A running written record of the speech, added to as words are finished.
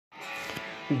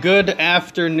Good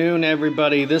afternoon,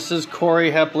 everybody. This is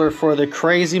Corey Hepler for the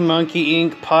Crazy Monkey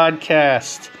Inc.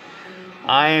 podcast.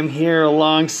 I am here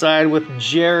alongside with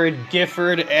Jared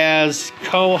Gifford as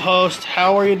co-host.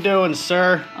 How are you doing,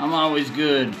 sir? I'm always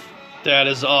good. That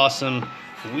is awesome.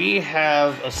 We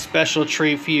have a special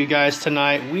treat for you guys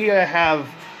tonight.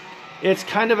 It's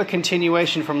kind of a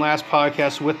continuation from last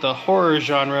podcast with the horror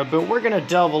genre, but we're going to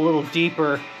delve a little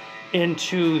deeper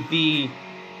into the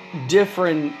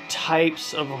different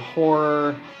types of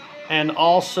horror and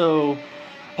also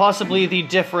possibly the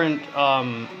different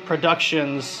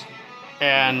productions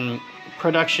and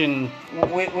production.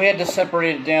 We had to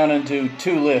separate it down into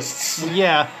two lists.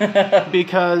 Yeah,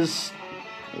 because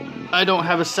I don't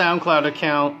have a SoundCloud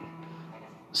account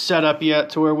set up yet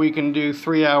to where we can do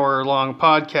 3-hour long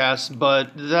podcasts, but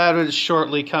that is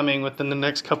shortly coming within the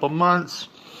next couple months.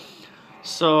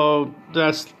 So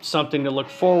that's something to look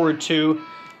forward to.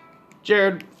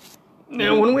 Jared,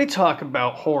 now when we talk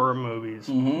about horror movies,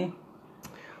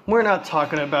 we're not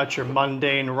talking about your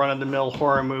mundane, run-of-the-mill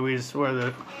horror movies where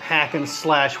the hack and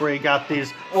slash, where you got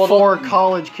these four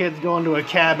college kids going to a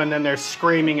cabin and they're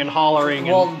screaming and hollering.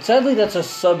 Well, sadly, that's a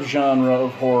subgenre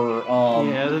of horror.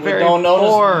 Yeah, the very poor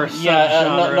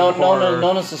subgenre of horror.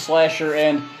 Known as the slasher,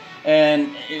 and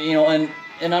I'm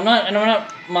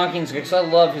not mocking this guy because I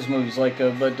love his movies,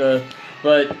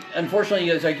 but unfortunately,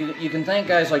 you can thank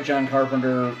guys like John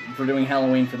Carpenter for doing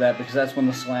Halloween for that, because that's when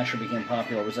the slasher became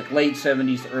popular. It was like late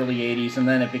 70s to early 80s, and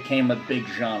then it became a big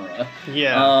genre.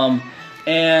 Yeah.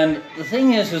 And the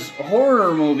thing is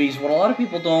horror movies, what a lot of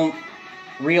people don't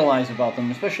realize about them,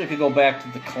 especially if you go back to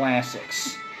the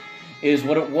classics, is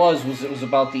what it was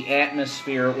about the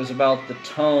atmosphere, it was about the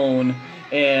tone,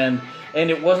 and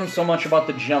it wasn't so much about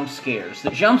the jump scares. The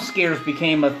jump scares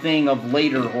became a thing of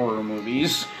later horror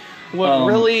movies. What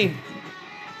really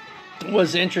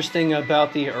was interesting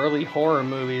about the early horror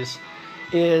movies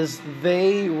is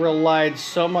they relied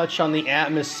so much on the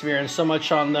atmosphere and so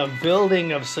much on the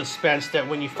building of suspense that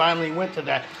when you finally went to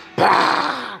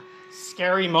that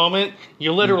scary moment,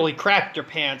 you literally crapped your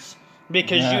pants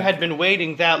because you had been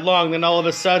waiting that long. Then all of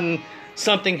a sudden,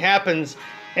 something happens,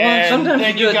 and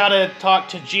then you gotta talk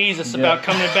to Jesus about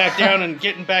coming back down and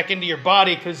getting back into your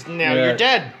body because now you're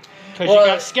dead. Because you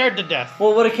got scared to death.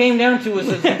 Well, what it came down to was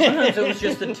that sometimes it was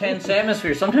just a tense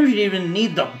atmosphere. Sometimes you didn't even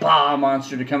need the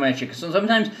monster to come at you. Because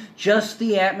sometimes just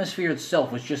the atmosphere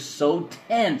itself was just so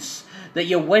tense that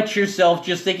you wet yourself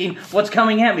just thinking, what's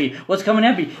coming at me? What's coming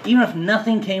at me? Even if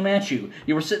nothing came at you,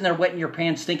 you were sitting there wetting your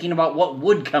pants thinking about what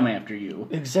would come after you.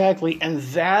 Exactly. And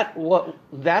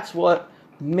that's what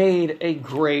made a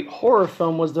great horror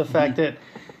film, was the fact that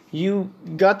you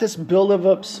got this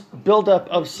build-up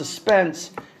of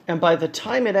suspense. And by the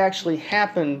time it actually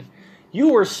happened, you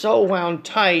were so wound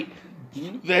tight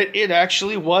that it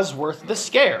actually was worth the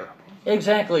scare.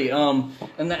 Exactly. And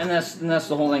that's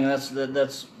the whole thing. That's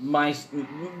the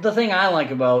thing I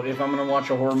like about if I'm going to watch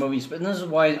a horror movie. And this is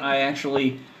why I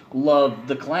actually love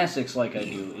the classics like I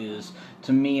do. Is,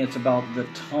 to me, it's about the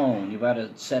tone. You've got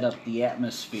to set up the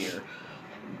atmosphere.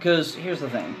 Because here's the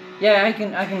thing. Yeah, I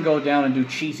can go down and do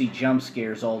cheesy jump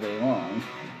scares all day long.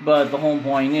 But the whole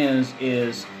point is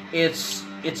it's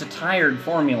a tired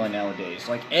formula nowadays.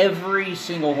 Like, every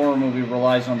single horror movie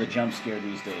relies on the jump scare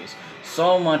these days.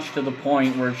 So much to the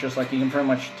point where it's just like you can pretty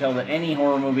much tell that any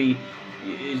horror movie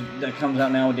that comes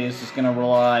out nowadays is going to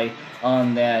rely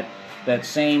on that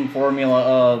same formula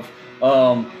of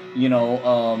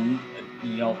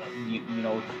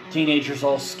teenagers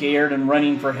all scared and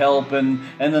running for help, and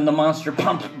then the monster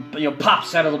pops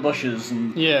out of the bushes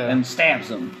and stabs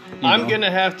them. I'm going to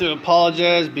have to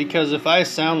apologize, because if I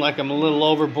sound like I'm a little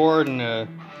overboard and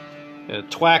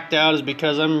twacked out, is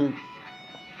because I'm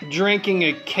drinking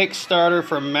a Kickstarter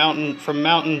from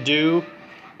Mountain Dew,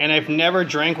 and I've never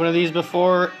drank one of these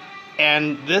before,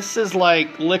 and this is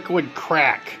like liquid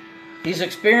crack. He's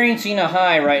experiencing a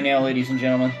high right now, ladies and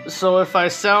gentlemen. So if I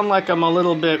sound like I'm a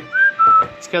little bit,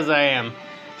 it's because I am.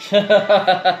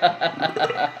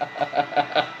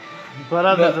 But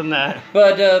other than that,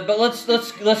 but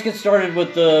let's get started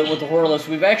with the horror list.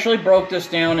 We've actually broke this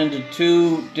down into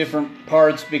two different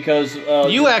parts because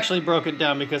you actually broke it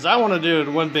down because I want to do it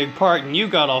in one big part, and you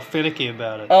got all finicky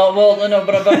about it. Oh well, no,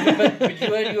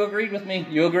 but you agreed with me.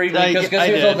 You agreed with me because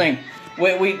here's the whole thing.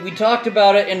 We talked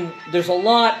about it, and there's a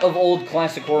lot of old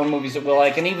classic horror movies that we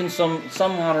like, and even some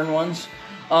modern ones.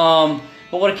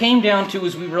 But what it came down to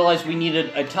is we realized we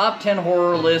needed a top 10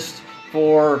 horror list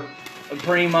for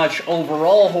pretty much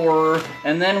overall horror,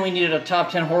 and then we needed a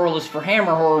top 10 horror list for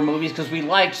Hammer horror movies because we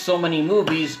liked so many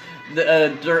movies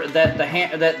that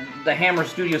the Hammer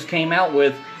Studios came out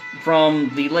with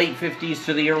from the late 50s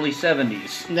to the early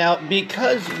 70s. Now,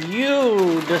 because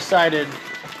you decided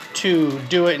to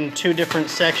do it in 2 different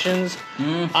sections,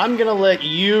 I'm going to let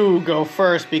you go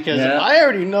first because I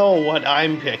already know what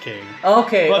I'm picking.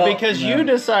 Okay. But because you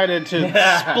decided to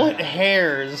split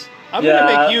hairs, I'm going to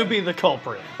make you be the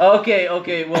culprit. Okay.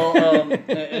 Well,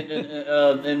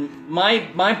 in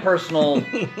my personal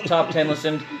top 10 list,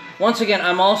 and once again,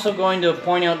 I'm also going to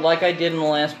point out, like I did in the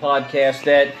last podcast,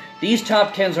 that these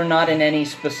top 10s are not in any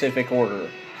specific order.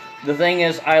 The thing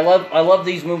is, I love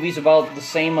these movies about the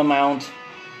same amount.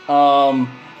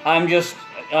 I'm just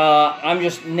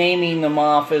naming them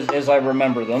off as I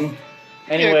remember them.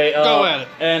 Anyway, go at it.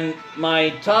 And my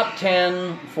top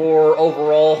 10 for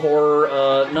overall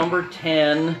horror, number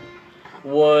 10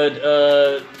 would,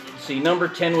 number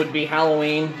 10 would be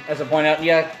Halloween, as I point out.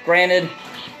 Yeah, granted,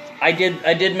 I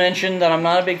did mention that I'm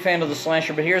not a big fan of the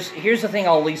slasher, but here's the thing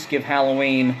I'll at least give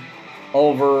Halloween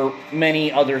over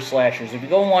many other slashers. If you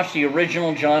go and watch the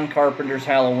original John Carpenter's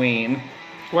Halloween...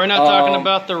 We're not talking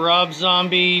about the Rob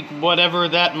Zombie, whatever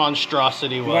that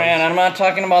monstrosity was. And I'm not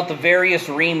talking about the various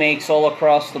remakes all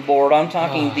across the board. I'm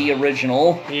talking the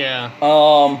original. Yeah.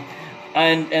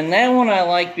 And that one I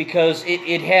like because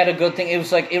it had a good thing. It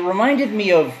was like, it reminded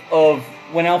me of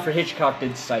when Alfred Hitchcock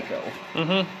did Psycho.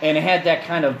 Mm-hmm. And it had that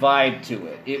kind of vibe to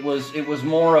it. It was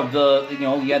more of the,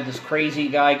 you had this crazy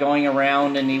guy going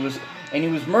around and he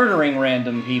was murdering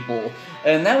random people.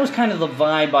 And that was kind of the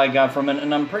vibe I got from it,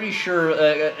 and I'm pretty sure,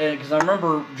 because I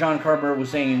remember John Carpenter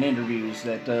was saying in interviews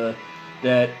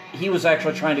that he was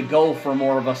actually trying to go for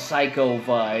more of a Psycho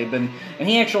vibe, and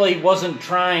he actually wasn't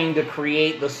trying to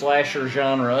create the slasher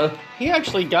genre. He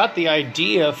actually got the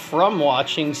idea from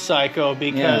watching Psycho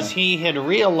because he had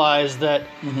realized that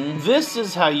this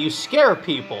is how you scare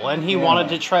people, and he wanted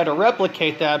to try to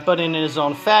replicate that, but in his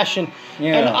own fashion.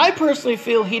 Yeah. And I personally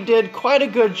feel he did quite a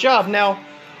good job. Now,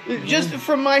 just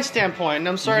from my standpoint, and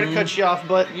I'm sorry to cut you off,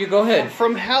 but... You go ahead.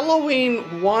 From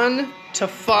Halloween 1 to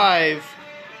 5,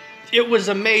 it was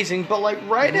amazing, but like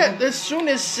as soon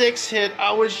as 6 hit,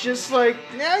 I was just like,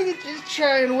 now you're just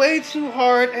trying way too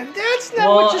hard, and that's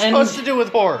not what you're supposed to do with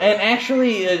horror. And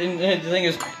actually, the thing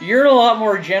is, you're a lot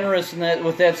more generous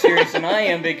with that series than I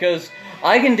am, because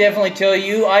I can definitely tell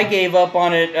you, I gave up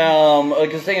on it,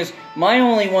 because the thing is, my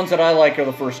only ones that I like are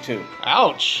the first 2.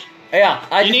 Ouch.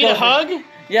 Yeah. You need a hug?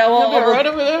 Yeah, well, right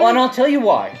over there? Well, and I'll tell you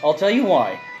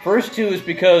why. First 2 is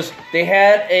because they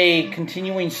had a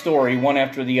continuing story, one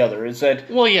after the other. Is that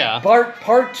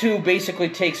Part 2 basically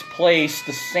takes place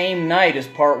the same night as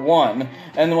Part 1,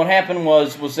 and what happened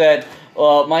was that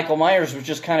Michael Myers was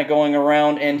just kind of going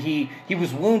around, and he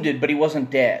was wounded, but he wasn't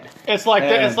dead. It's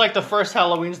like the first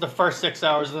Halloween's the first 6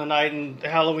 hours of the night, and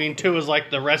Halloween 2 is like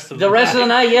the rest of the night. The rest of the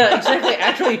night, yeah, exactly.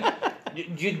 Actually,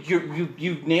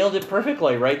 you nailed it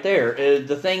perfectly right there.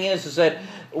 The thing is that,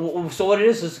 so what it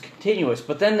is continuous,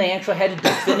 but then they actually had a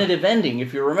definitive ending.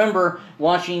 If you remember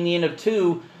watching the end of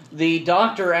 2, the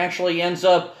doctor actually ends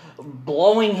up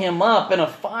blowing him up in a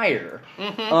fire.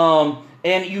 Mm-hmm.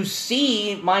 And you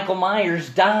see Michael Myers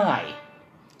die.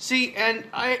 See, and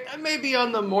I may be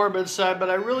on the morbid side, but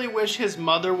I really wish his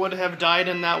mother would have died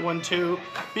in that one too,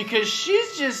 because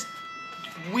she's just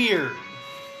weird.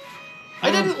 I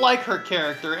didn't like her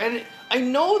character, and I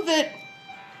know that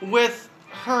with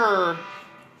her,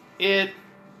 it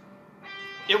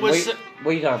was... What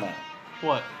are you talking about?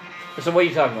 What? So what are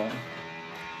you talking about?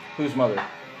 Whose mother?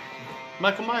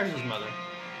 Michael Myers' mother.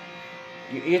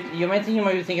 You might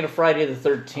be thinking of Friday the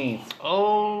 13th.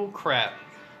 Oh, crap.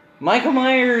 Michael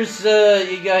Myers,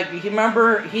 you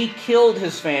remember, he killed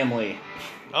his family.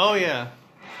 Oh, yeah.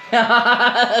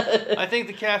 I think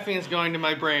the caffeine's going to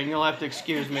my brain. You'll have to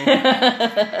excuse me.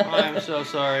 I'm so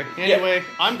sorry. Anyway,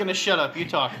 I'm gonna shut up. You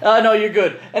talk. No, you're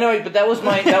good. Anyway, but that was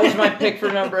my pick for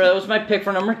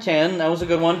number 10. That was a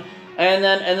good one. And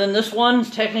then this one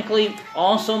technically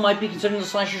also might be considered the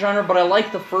slasher genre, but I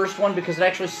like the first one because it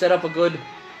actually set up a good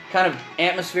kind of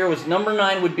atmosphere. Was number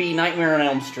 9 would be Nightmare on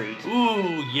Elm Street.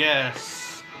 Ooh,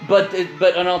 yes. But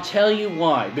and I'll tell you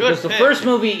why. Because the first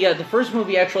movie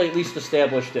actually at least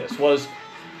established this, was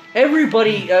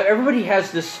everybody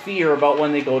has this fear about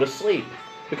when they go to sleep.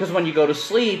 Because when you go to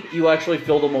sleep, you actually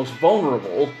feel the most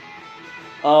vulnerable.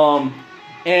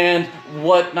 And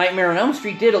what Nightmare on Elm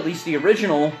Street did, at least the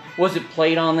original, was it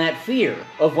played on that fear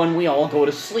of when we all go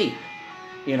to sleep.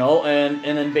 And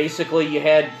then basically you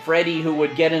had Freddy who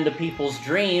would get into people's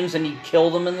dreams and he'd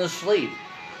kill them in their sleep.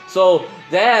 So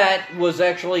that was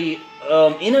actually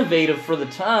innovative for the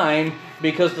time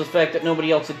because of the fact that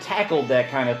nobody else had tackled that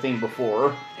kind of thing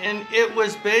before. And it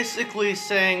was basically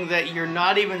saying that you're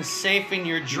not even safe in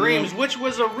your dreams, which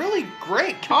was a really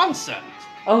great concept.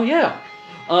 Oh yeah.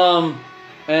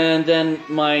 And then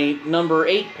my number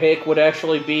 8 pick would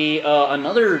actually be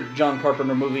another John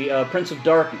Carpenter movie, Prince of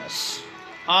Darkness.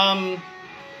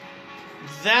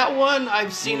 That one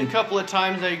I've seen a couple of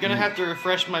times. Now you're gonna have to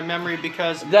refresh my memory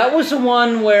because that was the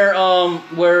one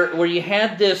where you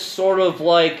had this sort of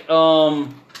like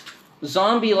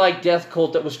zombie-like death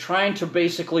cult that was trying to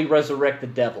basically resurrect the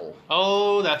devil.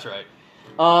 Oh, that's right.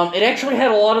 It actually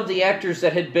had a lot of the actors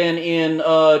that had been in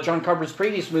John Carpenter's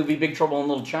previous movie, Big Trouble in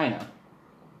Little China.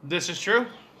 This is true?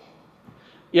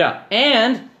 Yeah,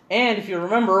 and if you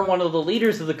remember, one of the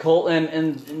leaders of the cult,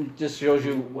 and just shows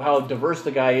you how diverse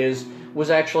the guy is, was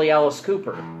actually Alice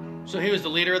Cooper. So he was the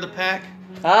leader of the pack?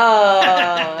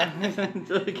 Ah!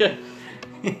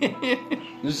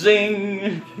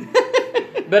 Zing!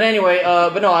 But anyway,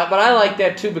 but I like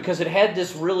that too because it had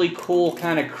this really cool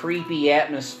kind of creepy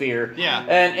atmosphere. Yeah.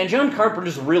 And John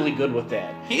Carpenter's really good with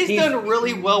that. He's done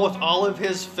really well with all of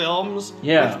his films.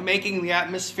 Yeah. With making the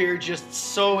atmosphere just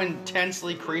so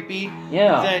intensely creepy.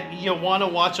 Yeah. That you want to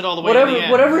watch it all the way to the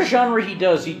end. Whatever genre he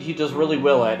does, he does really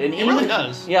well at. And he really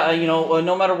does. Yeah,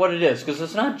 no matter what it is, because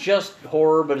it's not just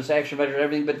horror, but it's action, adventure,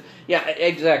 everything. But yeah,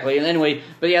 exactly. And anyway,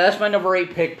 but yeah, that's my number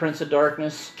 8 pick, Prince of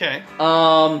Darkness. Okay.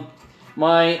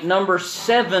 My number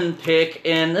 7 pick,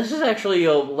 and this is actually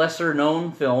a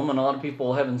lesser-known film, and a lot of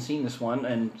people haven't seen this one,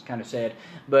 and it's kind of sad,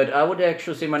 but I would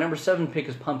actually say my number 7 pick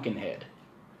is Pumpkinhead.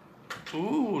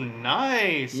 Ooh,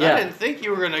 nice. Yeah. I didn't think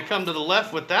you were going to come to the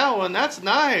left with that one. That's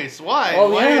nice. Why?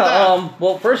 Oh, Why yeah.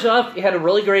 Well, first off, you had a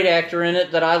really great actor in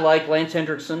it that I like, Lance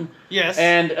Hendrickson. Yes.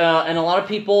 And a lot of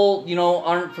people,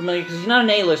 aren't familiar, because he's not an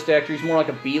A-list actor, he's more like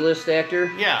a B-list actor.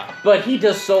 Yeah. But he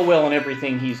does so well in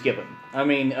everything he's given. I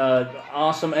mean,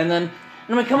 awesome. And then,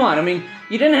 come on. You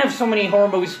didn't have so many horror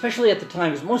movies, especially at the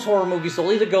time, because most horror movies, they'll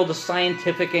either go the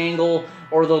scientific angle,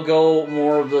 or they'll go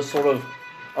more of the sort of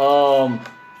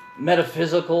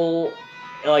metaphysical,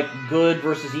 like good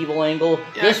versus evil angle.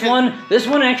 Yeah, this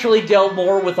one actually dealt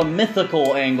more with a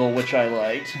mythical angle, which I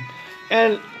liked.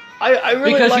 And I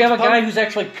really because liked you have a guy who's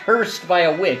actually cursed by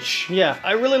a witch. Yeah,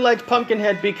 I really liked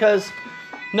Pumpkinhead because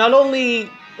not only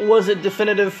was it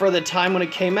definitive for the time when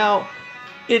it came out,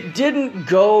 it didn't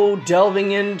go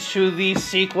delving into the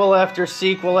sequel after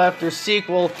sequel after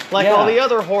sequel like all the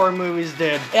other horror movies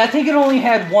did. I think it only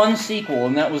had one sequel,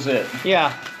 and that was it.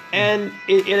 Yeah, and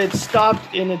it had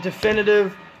stopped in a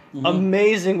definitive,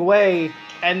 amazing way,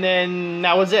 and then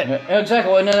that was it.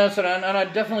 Exactly, and I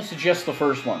definitely suggest the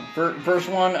first one. First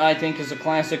one, I think, is a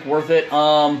classic, worth it.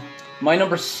 My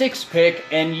number 6 pick,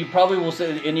 and you probably will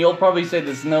say, and you'll probably say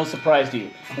this is no surprise to you.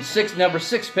 Number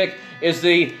 6 pick is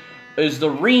the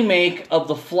remake of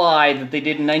The Fly that they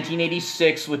did in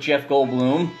 1986 with Jeff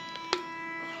Goldblum.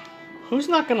 Who's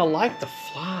not gonna like The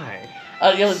Fly?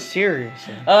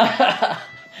 Seriously. But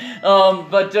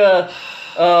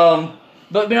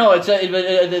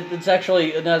it's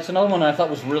actually that's another one I thought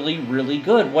was really, really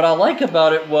good. What I like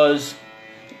about it was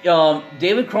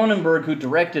David Cronenberg, who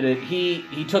directed it,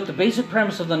 he took the basic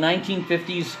premise of the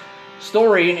 1950s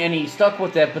story and he stuck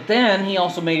with that. But then he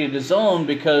also made it his own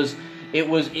because it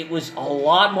was a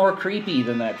lot more creepy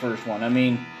than that first one.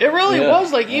 It really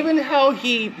was. Like even how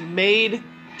he made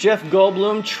Jeff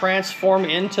Goldblum transform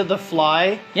into the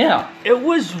Fly. Yeah. It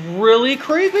was really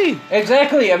creepy.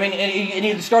 Exactly. And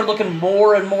he started looking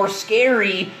more and more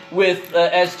scary with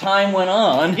as time went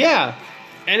on. Yeah.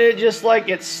 And it just,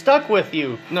 it stuck with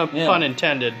you. No pun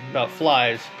intended about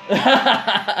flies.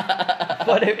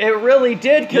 But it really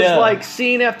did, because,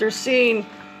 scene after scene,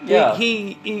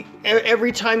 he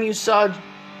every time you saw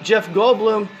Jeff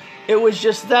Goldblum, it was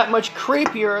just that much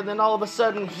creepier, and then all of a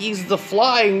sudden, he's the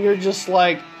Fly, and you're just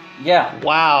like,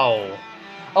 wow.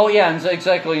 Oh yeah,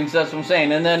 exactly, and that's what I'm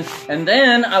saying. And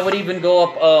then I would even go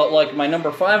up, my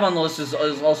number 5 on the list is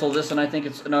also this, and I think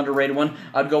it's an underrated one.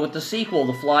 I'd go with the sequel,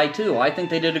 The Fly 2. I think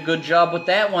they did a good job with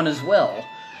that one as well,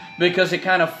 because it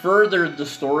kind of furthered the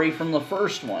story from the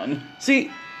first one. See,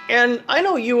 and I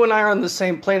know you and I are on the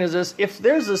same plane as this. If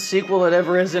there's a sequel that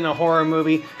ever is in a horror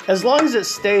movie, as long as it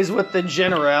stays with the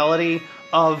generality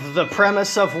of the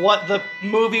premise of what the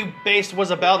movie base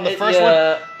was about in the first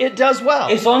one, it does well.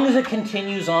 As long as it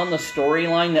continues on the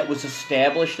storyline that was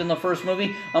established in the first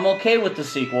movie, I'm okay with the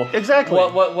sequel. Exactly.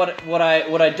 What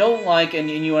I don't like, and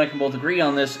you and I can both agree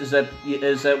on this, is that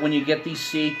when you get these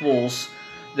sequels,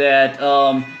 that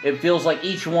it feels like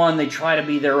each one they try to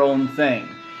be their own thing.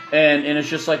 And it's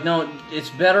just like, no, it's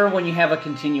better when you have a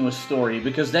continuous story,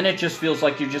 because then it just feels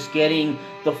like you're just getting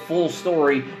the full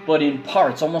story, but in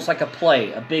parts, almost like a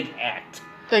play, a big act.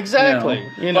 Exactly.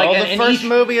 You know, Like, the and first each-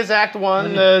 movie is Act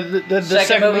 1, the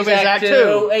second movie's movie is Act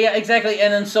 2. Yeah, exactly,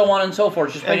 and then so on and so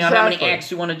forth, just depending on how many Exactly.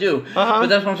 acts you want to do. Uh-huh. But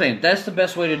that's what I'm saying. That's the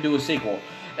best way to do a sequel.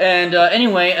 And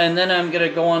anyway, and then I'm going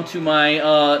to go on to my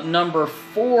number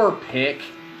 4 pick.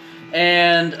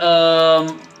 And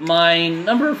my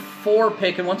number 4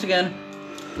 pick, and once again,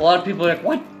 a lot of people are like,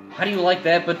 what? How do you like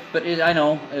that? But I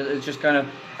know, it's just kind of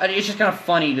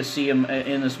funny to see him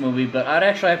in this movie. But I'd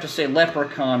actually have to say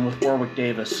Leprechaun with Warwick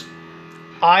Davis.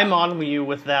 I'm on you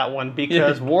with that one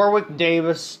because Warwick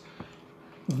Davis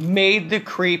made the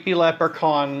creepy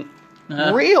leprechaun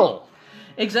real.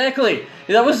 Exactly.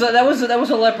 That was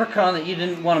a leprechaun that you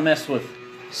didn't want to mess with.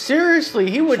 Seriously,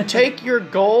 he would take your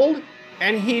gold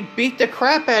and he'd beat the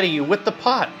crap out of you with the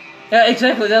pot. Yeah,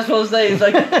 exactly. That's what I was saying. It's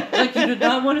like you did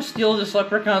not want to steal this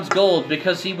leprechaun's gold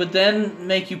because he would then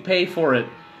make you pay for it,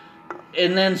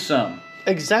 and then some.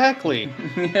 Exactly.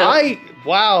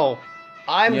 Yeah.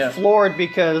 I'm Yeah. floored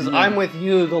because I'm with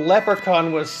you. The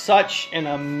Leprechaun was such an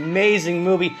amazing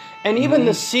movie, and even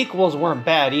the sequels weren't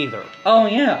bad either. Oh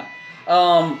yeah.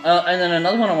 And then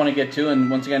another one I want to get to,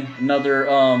 and once again another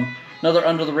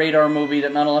under the radar movie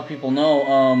that not a lot of people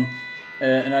know.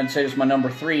 And I'd say it's my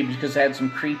number 3 because it had some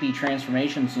creepy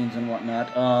transformation scenes and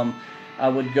whatnot. I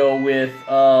would go with.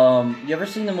 You ever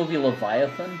seen the movie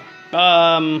Leviathan?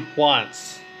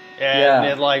 Once. Yeah. And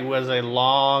it was a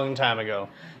long time ago.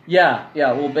 Yeah.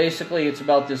 Well, basically, it's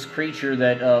about this creature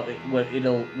that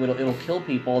it'll kill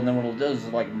people, and then what it'll do is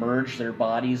merge their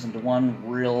bodies into one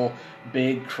real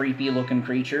big, creepy-looking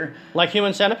creature. Like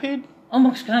Human Centipede?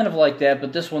 Almost kind of like that,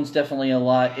 but this one's definitely a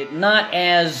lot. Not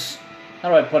as, how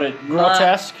do I put it?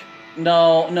 Grotesque?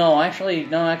 No. Actually,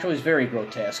 it's very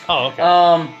grotesque. Oh, okay.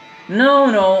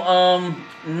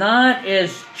 Not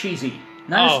as cheesy.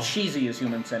 Not as cheesy as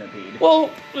Human Centipede. Well,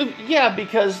 yeah,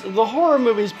 because the horror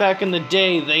movies back in the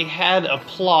day, they had a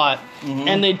plot,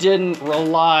 and they didn't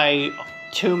rely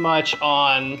too much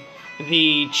on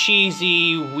the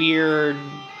cheesy, weird,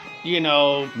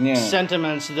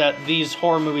 sentiments that these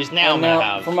horror movies now may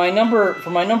have. For my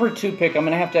number 2 pick, I'm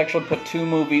gonna have to actually put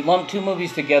lump two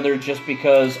movies together just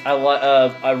because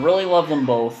I really love them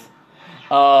both.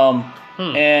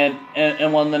 And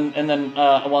then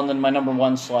my number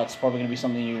 1 slot's probably gonna be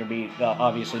something you're gonna be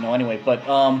obviously know anyway. But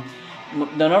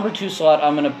the number 2 slot,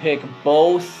 I'm gonna pick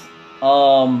both.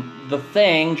 The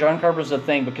Thing, John Carpenter's The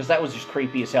Thing, because that was just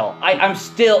creepy as hell.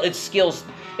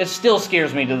 It still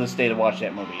scares me to this day to watch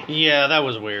that movie. Yeah, that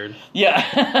was weird. Yeah.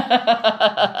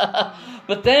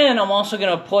 But then I'm also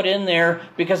going to put in there,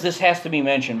 because this has to be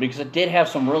mentioned, because it did have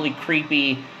some really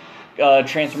creepy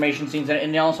transformation scenes in it,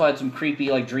 and it also had some creepy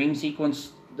dream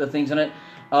sequence things in it.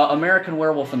 American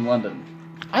Werewolf in London.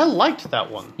 I liked that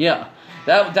one. Yeah.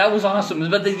 That was awesome.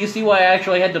 But you see why I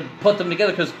actually had to put them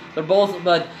together, because they're both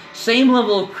same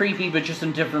level of creepy, but just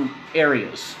in different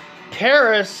areas.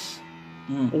 Paris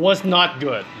was not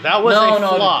good. That was a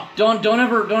flop. Don't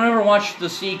ever watch the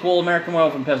sequel, American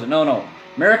Werewolf in Peasant. No.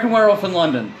 American Werewolf in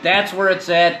London. That's where it's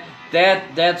at.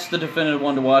 That's the definitive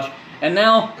one to watch. And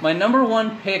now, my number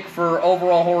 1 pick for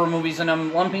overall horror movies, and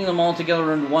I'm lumping them all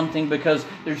together into one thing because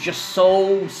there's just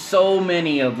so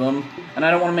many of them, and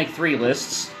I don't want to make 3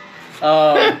 lists.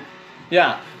 My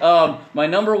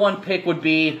number 1 pick would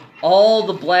be all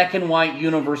the black and white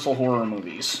Universal horror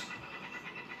movies.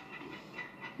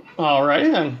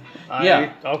 Alrighty then.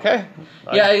 Okay.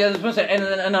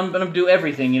 And I'm gonna do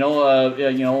everything.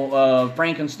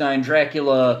 Frankenstein,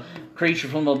 Dracula, Creature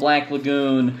from the Black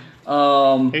Lagoon.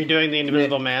 Are you doing the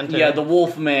Invisible Man too? Yeah, the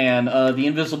Wolf Man, the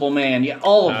Invisible Man. Yeah,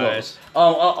 all of those.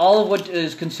 All of what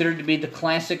is considered to be the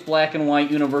classic black and white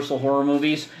Universal horror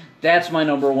movies. That's my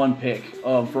number 1 pick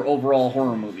for overall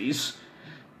horror movies.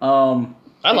 I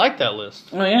like that list.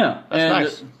 Oh yeah, that's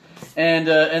nice. And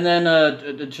then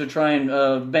to try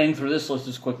and bang through this list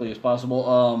as quickly as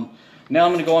possible, now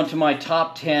I'm going to go on to my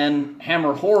top 10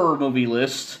 Hammer horror movie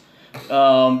list,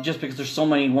 just because there's so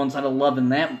many ones that I love in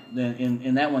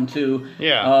that one too.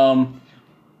 Yeah.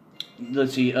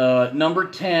 Let's see. Number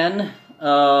 10.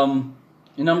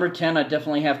 Number 10, I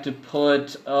definitely have to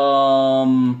put.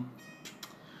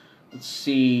 Let's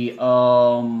see.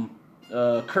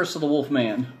 Curse of the Wolf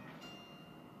Man.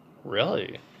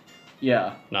 Really?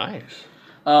 Yeah. Nice.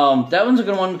 That one's a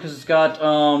good one because it's got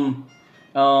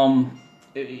I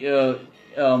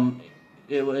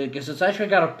guess it's actually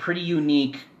got a pretty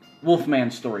unique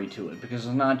Wolfman story to it, because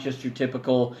it's not just your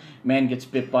typical man gets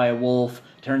bit by a wolf,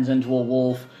 turns into a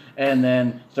wolf, and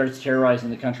then starts terrorizing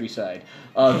the countryside.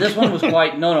 This one was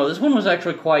this one was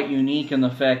actually quite unique in the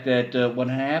fact that what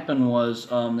happened was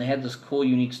they had this cool,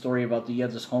 unique story about you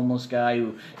had this homeless guy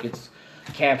who gets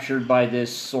captured by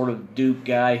this sort of dupe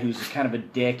guy who's kind of a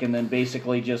dick, and then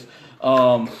basically just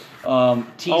teases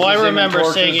I him remember and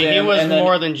tortures saying it. He him, was and then,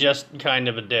 more than just kind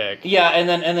of a dick. yeah, and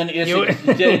then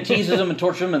it teases him and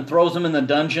tortures him and throws him in the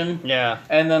dungeon. Yeah.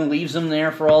 And then leaves him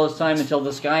there for all this time until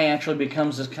this guy actually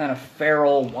becomes this kind of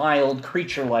feral, wild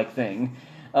creature-like thing.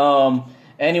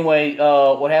 Anyway,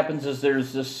 what happens is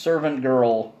there's this servant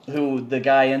girl who the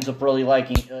guy ends up really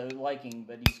liking,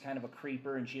 but he's kind of a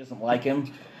creeper and she doesn't like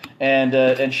him,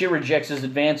 and she rejects his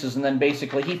advances, and then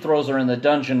basically he throws her in the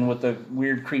dungeon with the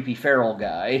weird, creepy feral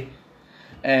guy,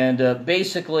 and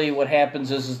basically what happens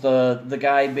is the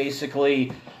guy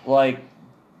basically like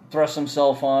thrusts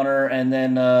himself on her, and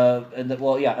then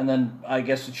I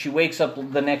guess she wakes up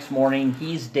the next morning.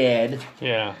 He's dead.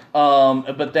 Yeah.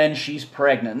 But then she's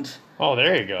pregnant. Oh,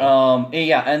 there you go.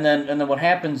 Yeah, and then what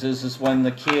happens is when the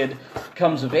kid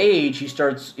comes of age,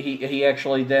 he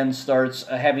actually then starts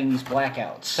having these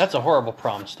blackouts. That's a horrible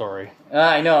prom story.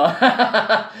 I know.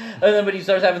 But he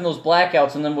starts having those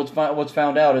blackouts, and then what's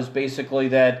found out is basically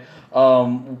that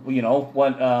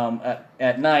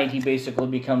at night he basically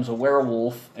becomes a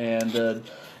werewolf and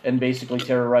basically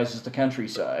terrorizes the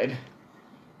countryside.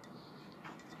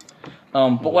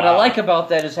 But what I like about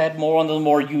that is it had one of the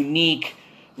more unique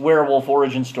werewolf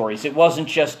origin stories. It wasn't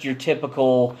just your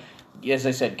typical, as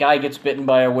I said, guy gets bitten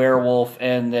by a werewolf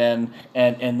and then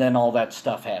all that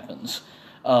stuff happens.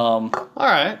 All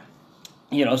right.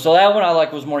 So that one I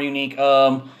like was more unique.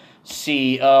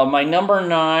 See, my number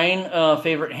 9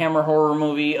 favorite Hammer horror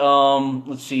movie,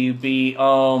 let's see, would be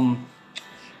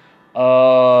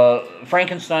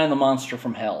Frankenstein the Monster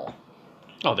from Hell.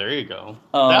 Oh, there you go.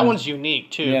 That one's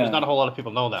unique, too, because yeah. not a whole lot of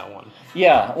people know that one.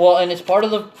 Yeah, well, and it's part of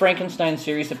the Frankenstein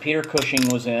series that Peter Cushing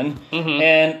was in. Mm-hmm.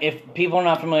 And if people are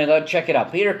not familiar, check it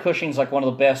out. Peter Cushing's like one of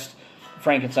the best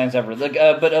Frankensteins ever.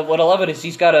 But what I love it is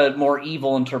he's got a more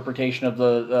evil interpretation of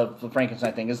the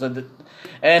Frankenstein thing.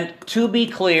 And to be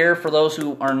clear, for those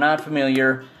who are not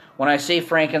familiar, when I say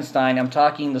Frankenstein, I'm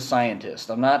talking the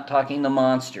scientist. I'm not talking the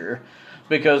monster.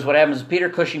 Because what happens is Peter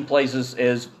Cushing plays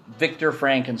as Victor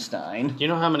Frankenstein. Do you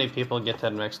know how many people get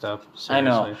that mixed up? Seriously. I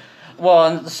know. Well,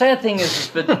 and the sad thing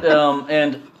is, but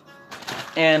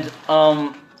and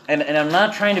I'm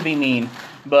not trying to be mean,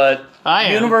 but I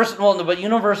am.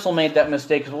 Universal made that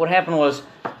mistake because what happened was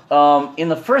in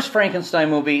the first Frankenstein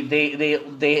movie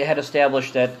they had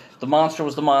established that the monster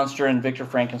was the monster and Victor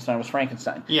Frankenstein was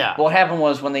Frankenstein. Yeah. But what happened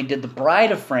was when they did the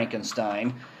Bride of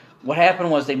Frankenstein, what happened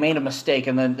was they made a mistake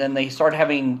and then they started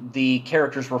having the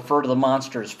characters refer to the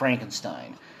monster as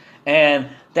Frankenstein, and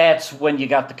that's when you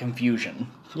got the confusion.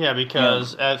 Yeah,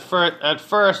 because at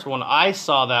first when I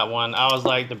saw that one, I was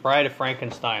like, the Bride of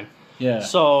Frankenstein. Yeah.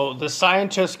 So the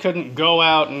scientist couldn't go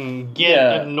out and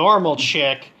get a normal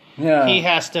chick. Yeah. He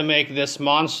has to make this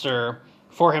monster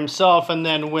for himself. And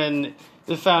then when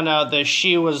they found out that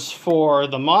she was for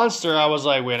the monster, I was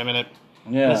like, wait a minute.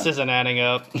 Yeah. This isn't adding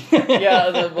up.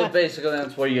 Well, basically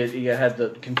that's where you had the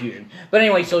confusion. But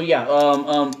anyway, so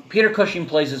yeah, Peter Cushing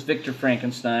plays as Victor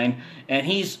Frankenstein, and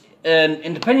he's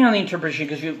and depending on the interpretation,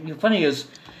 because funny is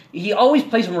he always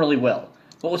plays him really well.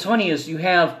 But what's funny is you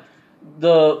have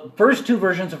the first 2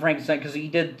 versions of Frankenstein, because he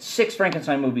did 6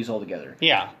 Frankenstein movies altogether.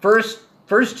 Yeah. First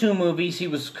 2 movies, he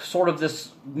was sort of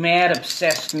this mad,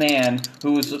 obsessed man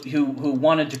who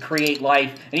wanted to create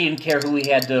life, and he didn't care who he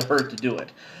had to hurt to do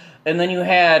it. And then you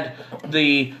had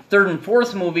the 3rd and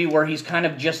 4th movie where he's kind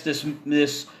of just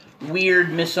this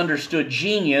weird, misunderstood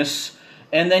genius.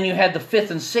 And then you had the 5th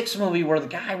and 6th movie where the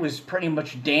guy was pretty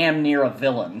much damn near a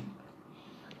villain.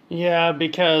 Yeah,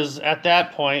 because at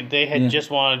that point, they had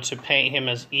just wanted to paint him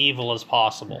as evil as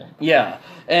possible. Yeah.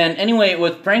 And anyway,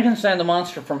 with Frankenstein the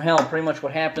Monster from Hell, pretty much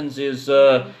what happens is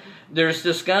there's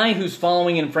this guy who's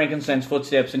following in Frankenstein's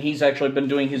footsteps, and he's actually been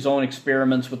doing his own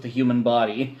experiments with the human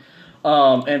body.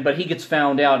 But he gets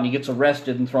found out, and he gets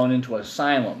arrested and thrown into an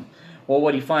asylum. Well,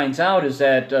 what he finds out is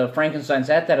that Frankenstein's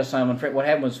at that asylum. What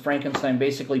happened was Frankenstein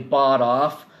basically bought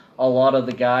off a lot of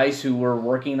the guys who were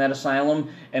working that asylum,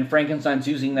 and Frankenstein's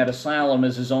using that asylum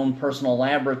as his own personal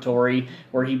laboratory,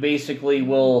 where he basically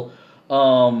will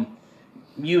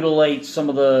mutilate some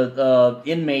of the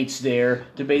inmates there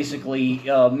to basically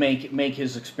make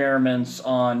his experiments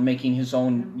on making his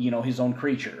own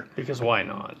creature. Because why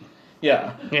not?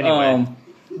 Yeah. Anyway.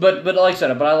 But like I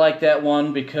said, I like that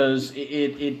one because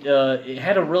it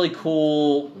had a really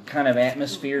cool kind of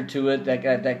atmosphere to it.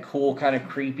 That cool kind of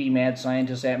creepy mad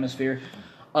scientist atmosphere.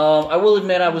 I will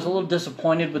admit I was a little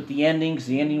disappointed with the ending because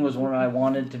the ending was where I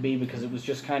wanted it to be because it was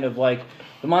just kind of like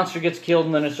the monster gets killed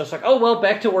and then it's just like, oh well,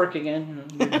 back to work again.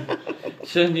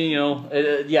 So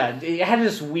it had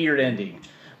this weird ending.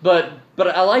 But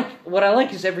But what I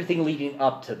like is everything leading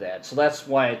up to that. So that's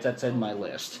why that's in my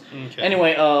list. Okay.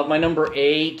 Anyway, my number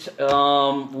 8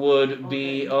 would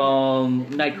be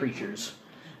Night Creatures.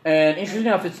 And interesting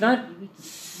enough, it's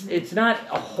not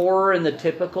a horror in the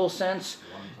typical sense.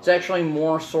 It's actually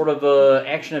more sort of a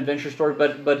action adventure story.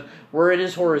 But where it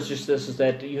is horror is just this: is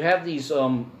that you have these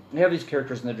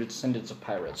characters and they're descendants of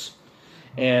pirates,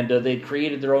 and they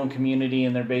created their own community,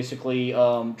 and they're basically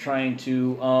trying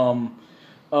to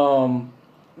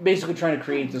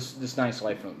create this nice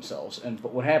life for themselves.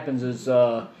 But what happens is,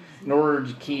 in order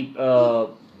to keep the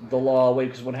law away,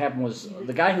 because what happened was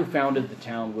the guy who founded the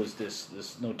town was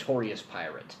this notorious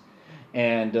pirate,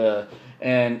 and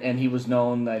he was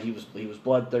known that he was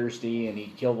bloodthirsty, and he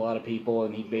killed a lot of people,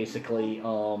 and he basically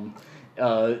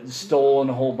stolen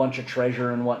a whole bunch of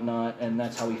treasure and whatnot, and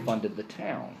that's how he funded the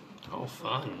town. Oh,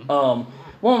 fun.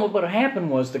 Well, what happened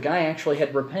was the guy actually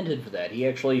had repented for that. He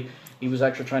was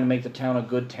actually trying to make the town a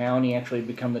good town. He actually had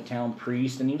become the town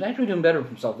priest, and he was actually doing better for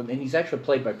himself. And he's actually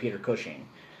played by Peter Cushing.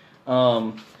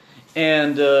 But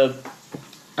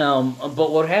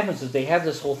what happens is they have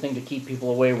this whole thing to keep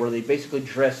people away, where they basically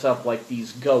dress up like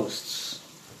these ghosts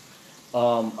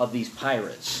of these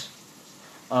pirates.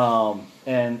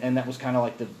 And that was kind of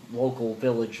like the local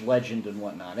village legend and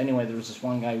whatnot. Anyway, there was this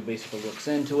one guy who basically looks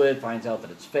into it, finds out that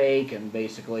it's fake, and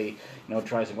basically,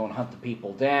 tries to go and hunt the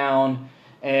people down.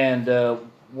 And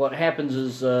what happens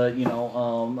is,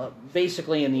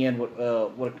 basically in the end, what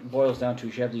it boils down to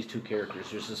is you have these two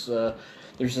characters.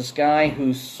 There's this guy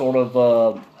who's sort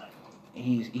of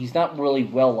he's not really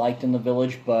well liked in the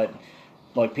village, but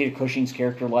like Peter Cushing's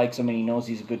character likes him, and he knows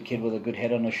he's a good kid with a good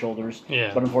head on his shoulders.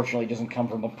 Yeah. But unfortunately, he doesn't come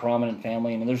from a prominent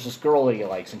family. And there's this girl that he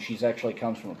likes, and she's actually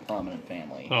comes from a prominent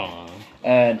family. Aww.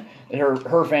 And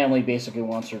her family basically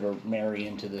wants her to marry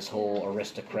into this whole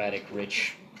aristocratic,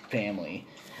 rich family.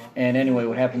 And anyway,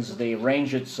 what happens is they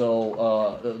arrange it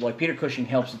so, like Peter Cushing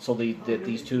helps it so that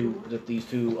these two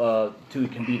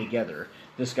can be together.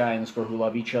 This guy and this girl who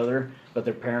love each other, but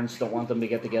their parents don't want them to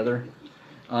get together.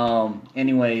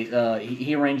 Anyway,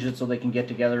 he arranges it so they can get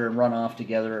together and run off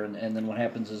together, and then what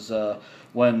happens is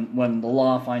when the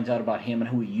law finds out about him and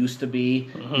who he used to be,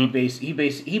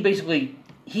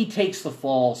 he takes the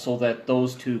fall so that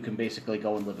those two can basically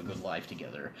go and live a good life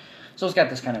together. So it's got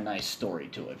this kind of nice story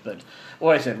to it. But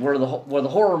like I said, where the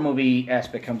horror movie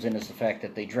aspect comes in is the fact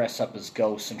that they dress up as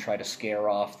ghosts and try to scare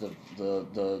off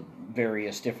the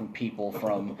various different people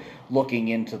from looking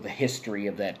into the history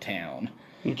of that town.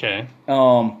 Okay.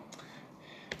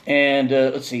 And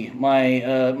let's see,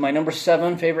 my number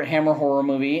 7 favorite Hammer horror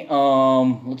movie.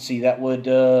 Let's see, that would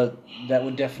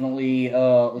definitely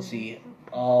let's see,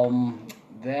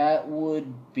 that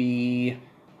would be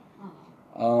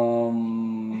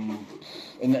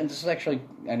and this is actually,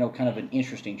 I know, kind of an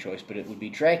interesting choice, but it would be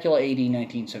Dracula AD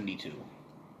 1972.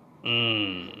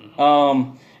 And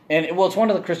it's one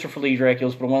of the Christopher Lee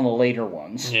Draculas, but one of the later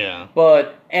ones. Yeah.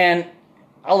 And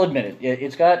I'll admit it.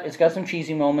 It's got some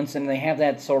cheesy moments, and they have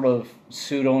that sort of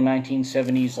pseudo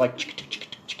 1970s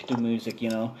like music,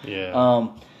 Yeah.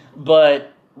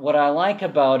 But what I like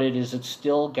about it is it's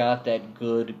still got that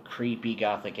good creepy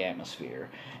gothic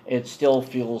atmosphere. It still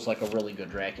feels like a really good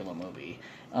Dracula movie.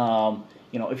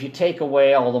 If you take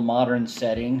away all the modern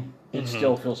setting, it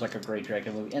still feels like a great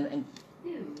Dracula movie. And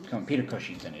come on, Peter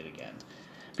Cushing's in it again.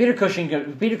 Peter Cushing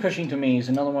to me is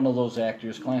another one of those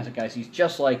actors, classic guys. He's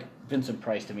just like Vincent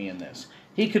Price to me in this.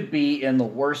 He could be in the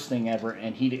worst thing ever,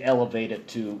 and he'd elevate it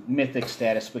to mythic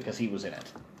status because he was in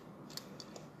it.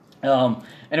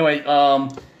 Anyway,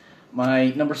 my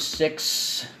number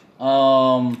 6.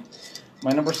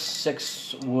 My number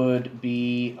 6 would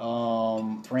be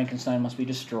Frankenstein Must Be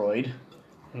Destroyed.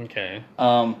 Okay.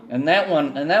 And that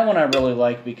one I really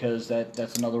like because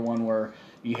that's another one where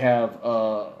you have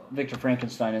Victor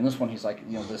Frankenstein. In this one, he's like,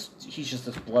 he's just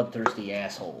this bloodthirsty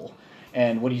asshole.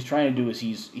 And what he's trying to do is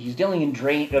he's dealing in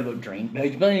he's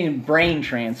dealing in brain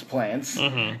transplants.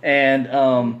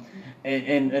 And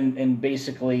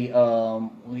basically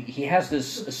he has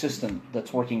this assistant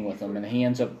that's working with him, and he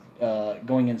ends up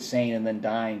going insane and then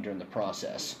dying during the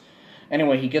process.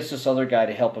 Anyway, he gets this other guy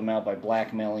to help him out by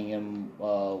blackmailing him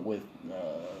with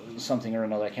something or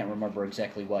another. I can't remember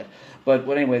exactly what. But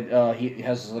anyway, he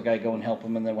has this other guy go and help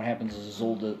him, and then what happens is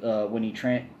when he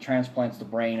transplants the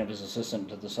brain of his assistant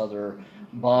to this other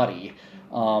body,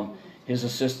 his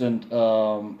assistant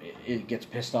it gets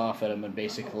pissed off at him and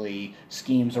basically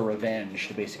schemes a revenge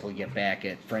to basically get back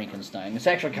at Frankenstein. It's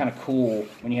actually kind of cool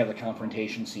when you have the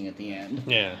confrontation scene at the end.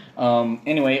 Yeah.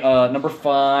 Anyway, number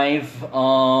 5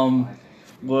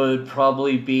 would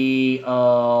probably be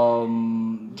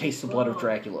Taste the Blood of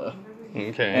Dracula.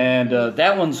 Okay. And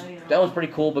that one's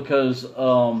pretty cool because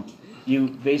you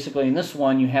basically in this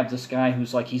one you have this guy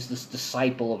who's like he's this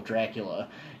disciple of Dracula,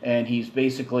 and he's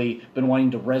basically been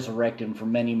wanting to resurrect him for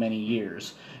many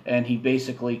years, and he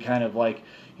basically kind of like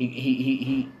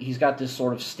he's got this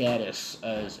sort of status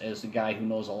as the guy who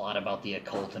knows a lot about the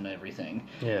occult and everything.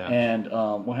 Yeah. And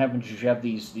what happens is you have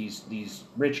these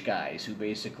rich guys who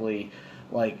basically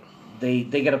like they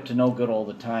get up to no good all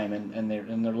the time, and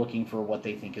they're looking for what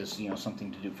they think is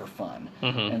something to do for fun.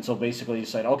 Mm-hmm. And so basically you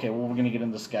decide, okay, well we're going to get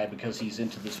into this guy because he's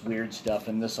into this weird stuff,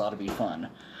 and this ought to be fun.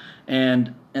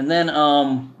 And then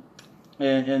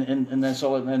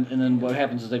what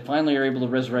happens is they finally are able to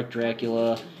resurrect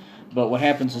Dracula. But what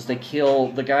happens is the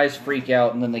guys freak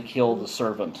out, and then they kill the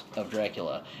servant of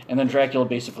Dracula. And then Dracula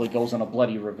basically goes on a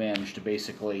bloody revenge to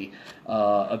basically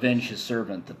avenge his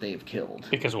servant that they have killed.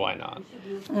 Because why not?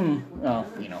 Well,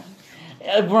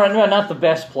 not the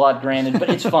best plot, granted, but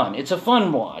it's fun. It's a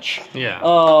fun watch. Yeah.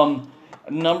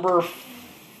 Number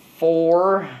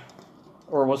 4,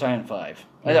 or was I on 5?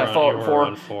 I got 4.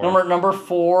 On 4. Number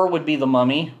 4 would be The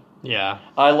Mummy. Yeah,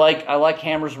 I like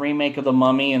Hammer's remake of The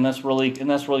Mummy, and that's really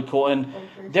cool. And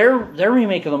their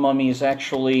remake of The Mummy is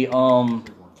actually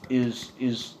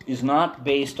is not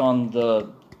based on the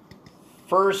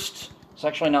first. It's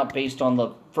actually not based on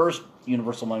the first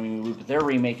Universal Mummy movie, but their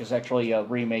remake is actually a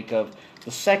remake of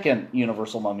the second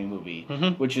Universal Mummy movie,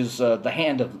 which is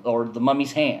The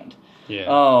Mummy's Hand.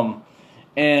 Yeah.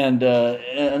 And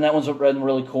that one's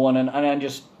really cool, and I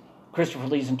just. Christopher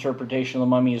Lee's interpretation of the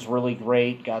Mummy is really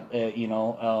great.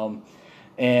 And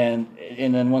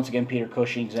then once again Peter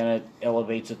Cushing's in it,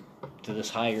 elevates it to this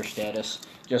higher status.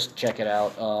 Just check it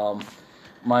out.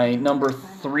 My number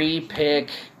 3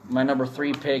 pick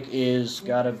is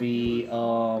gotta be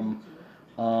The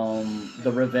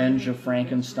Revenge of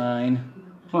Frankenstein.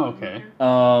 Oh, okay.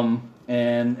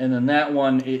 And then that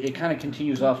one it kind of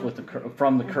continues off with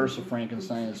from the Curse of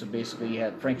Frankenstein. So basically,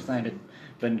 Frankenstein had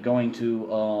been going to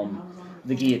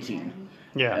the guillotine.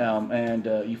 Yeah. And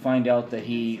you find out that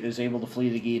he is able to flee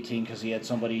the guillotine because he had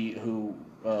somebody who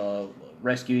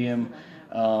rescued him,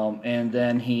 and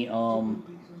then he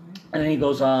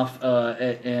goes off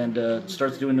and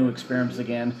starts doing new experiments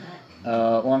again.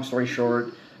 Long story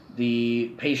short,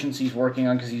 the patients he's working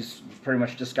on, because he's pretty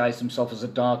much disguised himself as a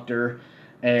doctor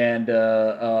and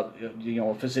a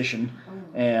physician,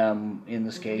 in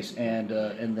this case, and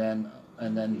then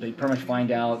they pretty much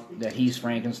find out that he's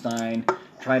Frankenstein,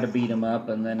 try to beat him up,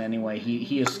 and then anyway,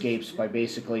 he escapes by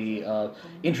basically,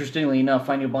 interestingly enough,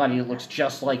 finding a body that looks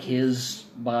just like his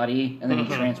body, and then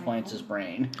he transplants his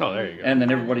brain. Oh, there you go. And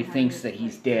then everybody thinks that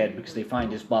he's dead because they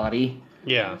find his body.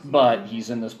 Yeah. But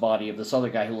he's in this body of this other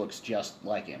guy who looks just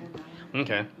like him.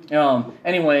 Okay.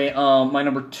 Anyway, my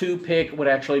number 2 pick would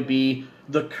actually be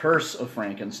The Curse of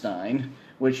Frankenstein,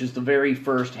 which is the very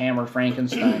first Hammer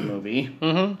Frankenstein movie.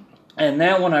 Mm-hmm. And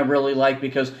that one I really like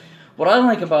because what I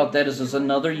like about that is it's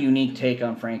another unique take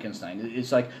on Frankenstein.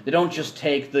 It's like they don't just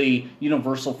take the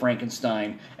Universal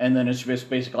Frankenstein and then it's just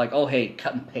basically like, oh, hey,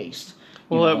 cut and paste.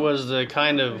 Well, it was the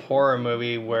kind of horror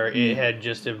movie where it had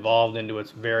just evolved into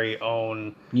its very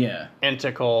own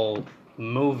entical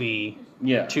movie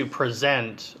to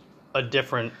present a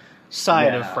different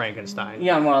side of Frankenstein.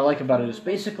 Yeah, and what I like about it is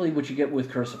basically what you get with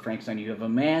Curse of Frankenstein. You have a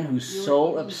man who's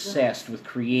so obsessed with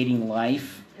creating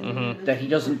life that he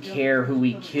doesn't care who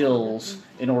he kills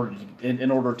in order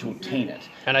to obtain it.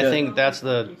 And I think that's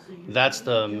the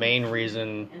main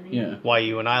reason why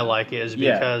you and I like it is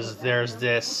because there's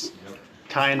this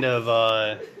kind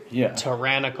of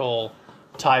tyrannical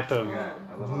type of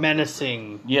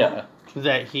menacing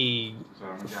that he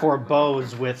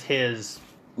forebodes with his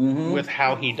with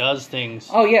how he does things.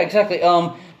 Oh yeah, exactly.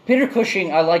 Peter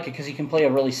Cushing, I like it because he can play a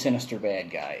really sinister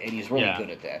bad guy, and he's really good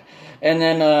at that. And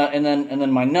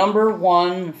then my number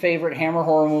 1 favorite Hammer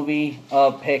horror movie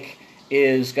pick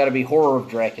is got to be Horror of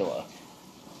Dracula.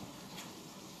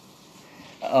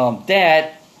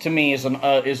 That to me is an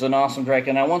awesome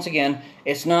Dracula. Now once again,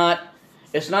 it's not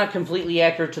completely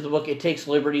accurate to the book. It takes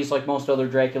liberties like most other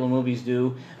Dracula movies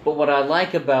do. But what I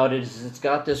like about it is it's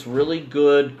got this really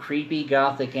good, creepy,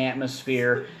 gothic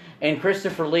atmosphere. And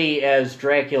Christopher Lee as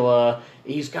Dracula,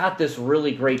 he's got this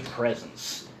really great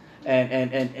presence.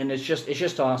 And it's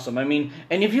just awesome. I mean,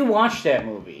 and if you watch that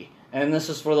movie, and this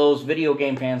is for those video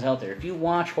game fans out there, if you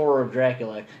watch Horror of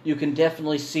Dracula, you can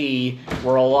definitely see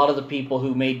where a lot of the people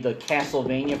who made the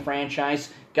Castlevania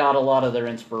franchise got a lot of their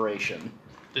inspiration.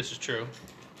 This is true.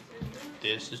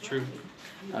 This is true.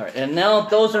 All right, and now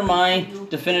those are my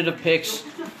definitive picks.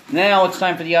 Now it's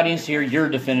time for the audience to hear your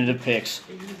definitive picks.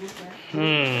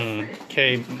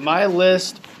 Okay, my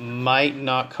list might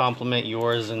not complement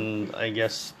yours, and I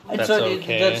guess that's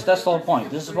okay. That's the whole point.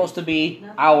 This is supposed to be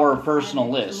our personal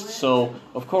list, so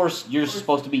of course yours is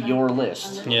supposed to be your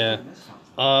list. Yeah.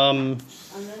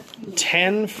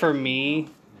 10 for me,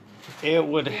 it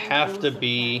would have to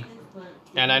be,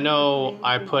 and I know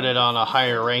I put it on a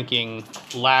higher ranking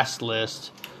last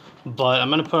list, but I'm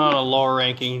going to put it on a lower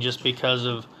ranking just because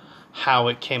of how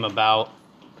it came about.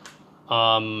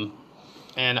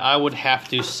 And I would have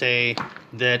to say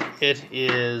that it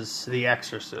is The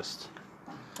Exorcist.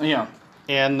 Yeah.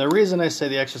 And the reason I say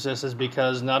The Exorcist is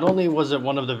because not only was it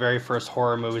one of the very first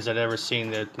horror movies I'd ever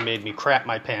seen that made me crap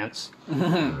my pants,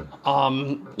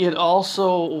 it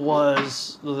also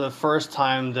was the first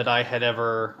time that I had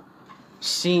ever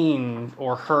seen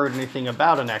or heard anything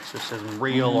about an exorcism,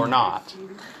 real or not.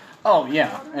 Oh,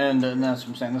 yeah, and that's what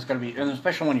I'm saying. That's got to be, and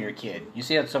especially when you're a kid. You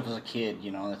see that stuff as a kid, you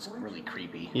know, that's really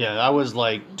creepy. Yeah, I was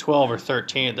like 12 or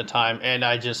 13 at the time, and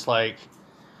I just like,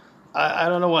 I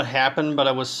don't know what happened, but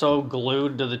I was so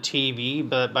glued to the TV,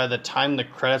 but by the time the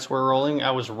credits were rolling,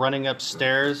 I was running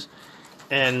upstairs,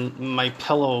 and my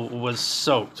pillow was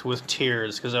soaked with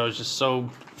tears because I was just so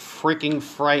freaking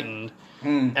frightened,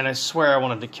 and I swear I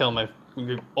wanted to kill my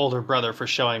older brother for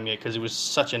showing me it because he was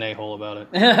such an a-hole about it.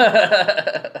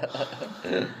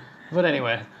 But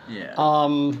anyway,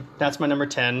 that's my number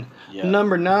 10. Yeah.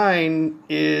 Number 9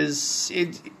 is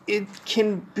it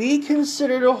can be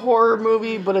considered a horror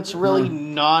movie, but it's really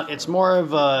not. It's more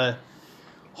of a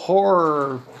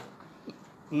horror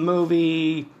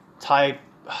movie type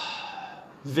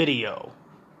video.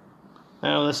 I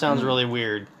know this sounds really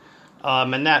weird,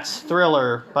 and that's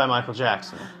Thriller by Michael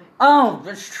Jackson. Oh,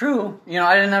 that's true. You know,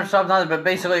 I didn't have to stop nothing, but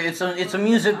basically it's a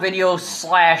music video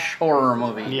 / horror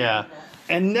movie. Yeah.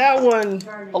 And that one,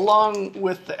 along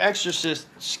with The Exorcist,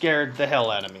 scared the hell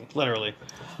out of me, literally.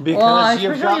 Because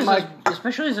you've got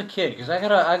especially as a kid, because I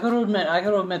gotta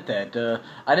admit that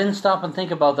I didn't stop and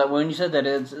think about that when you said that.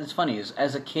 It's funny.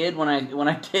 As a kid, when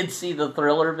I did see the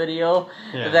Thriller video,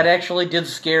 that actually did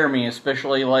scare me.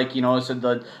 Especially like, you know, I said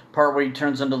the part where he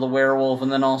turns into the werewolf,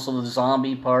 and then also the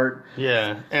zombie part.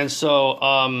 Yeah, and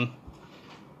so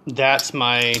that's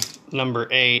my number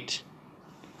 8.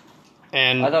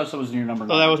 And I thought it was your number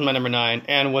 9. Oh, that was my number 9.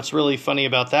 And what's really funny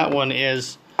about that one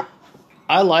is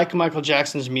I like Michael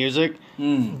Jackson's music,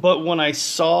 but when I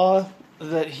saw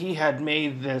that he had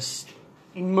made this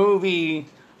movie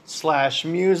 /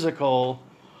 musical,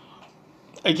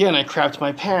 again, I crapped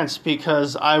my pants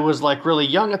because I was like really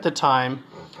young at the time,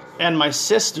 and my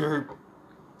sister...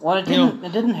 Well, it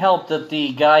didn't help that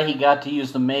the guy he got to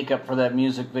use the makeup for that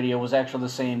music video was actually the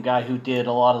same guy who did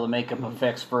a lot of the makeup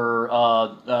effects for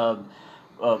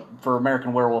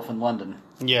American Werewolf in London.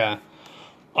 Yeah.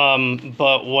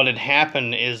 But what had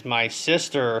happened is my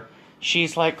sister,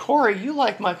 she's like, Corey, you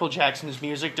like Michael Jackson's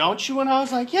music, don't you? And I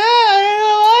was like, yeah,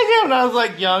 I like him. And I was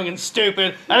like young and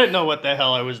stupid. I didn't know what the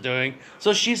hell I was doing.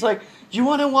 So she's like, you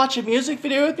want to watch a music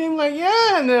video with me? I'm like,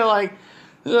 yeah. And they're like,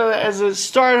 as it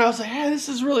started, I was like, hey, this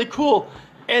is really cool.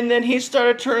 And then he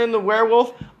started turning the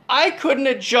werewolf. I couldn't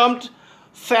have jumped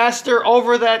faster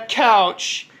over that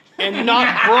couch and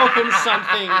not broken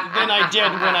something than I did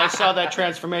when I saw that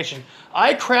transformation.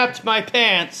 I crapped my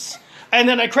pants, and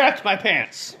then I crapped my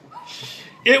pants.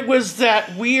 It was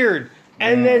that weird.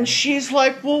 And then she's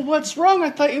like, well, what's wrong?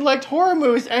 I thought you liked horror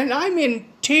movies. And I'm in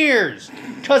tears,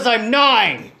 because I'm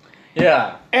 9.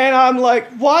 Yeah. And I'm like,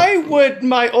 why would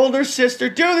my older sister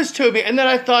do this to me? And then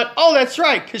I thought, oh, that's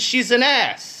right, because she's an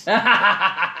ass.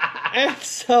 And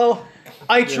so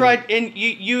I tried, and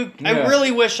I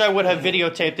really wish I would have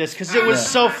videotaped this, because it was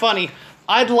so funny.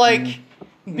 I'd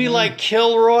be like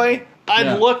Kilroy.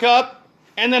 I'd look up,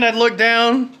 and then I'd look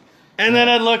down, and then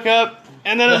I'd look up,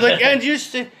 and then I'd look, and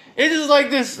it's just like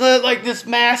this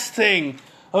mass thing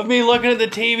of me looking at the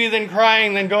TV, then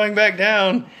crying, then going back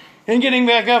down, and getting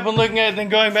back up and looking at it, then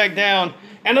going back down.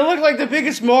 And I looked like the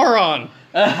biggest moron.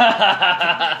 It's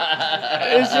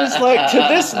just like, to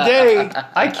this day,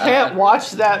 I can't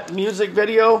watch that music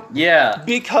video. Yeah.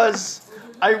 Because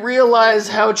I realize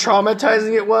how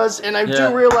traumatizing it was, and I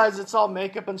do realize it's all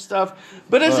makeup and stuff.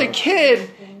 But as a kid,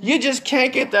 you just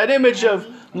can't get that image of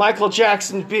Michael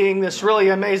Jackson being this really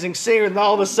amazing singer, and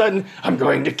all of a sudden, I'm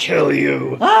going to kill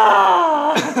you.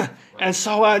 And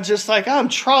so I'm just like, I'm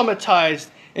traumatized.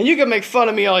 And you can make fun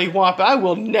of me all you want, but I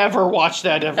will never watch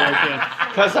that ever again,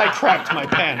 because I crapped my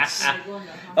pants.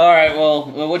 All right,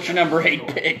 well, what's your number 8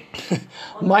 pick?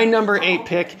 My number 8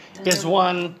 pick is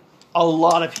one a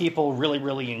lot of people really,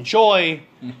 really enjoy,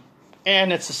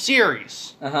 and it's a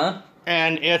series. Uh-huh.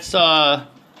 And it's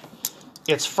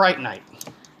Fright Night.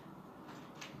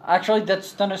 Actually,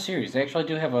 that's not a series. They actually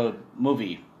do have a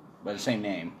movie by the same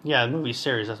name. Yeah, the movie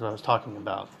series, that's what I was talking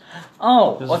about.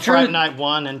 Oh, There's well, a Fright Night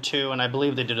 1 and 2, and I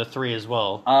believe they did a 3 as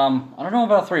well. I don't know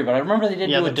about 3, but I remember they did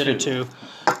do Yeah, a they did it too.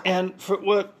 And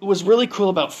what was really cool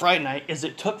about Fright Night is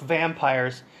it took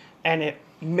vampires and it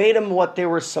made them what they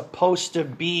were supposed to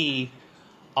be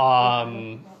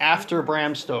after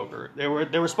Bram Stoker. They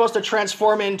were supposed to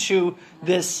transform into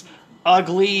this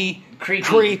ugly,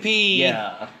 creepy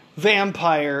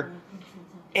vampire,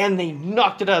 and they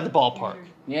knocked it out of the ballpark.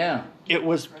 Yeah. It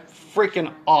was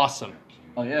freaking awesome.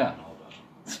 Oh, yeah.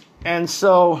 And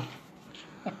so,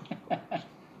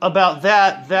 about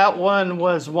that one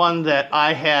was one that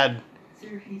I had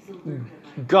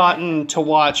gotten to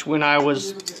watch when I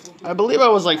believe I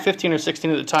was like 15 or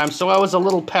 16 at the time, so I was a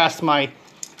little past my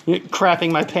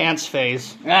crapping my pants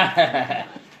phase.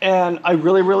 And I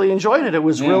really, really enjoyed it. It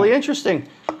was really interesting.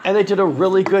 And they did a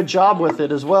really good job with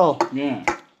it as well. Yeah.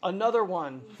 Another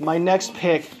one, my next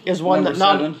pick, is one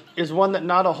Number that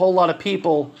not a whole lot of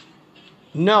people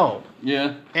know.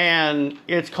 Yeah. And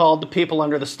it's called The People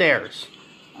Under the Stairs.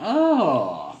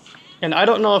 Oh. And I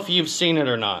don't know if you've seen it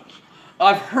or not.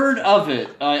 I've heard of it.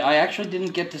 I actually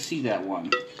didn't get to see that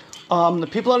one. The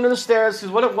People Under the Stairs,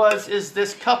 because what it was is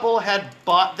this couple had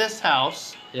bought this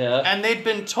house. Yeah. And they'd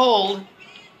been told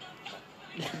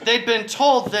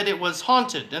that it was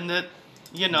haunted and that,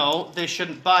 they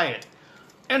shouldn't buy it.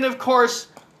 And of course,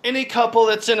 any couple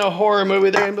that's in a horror movie,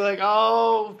 they're going to be like,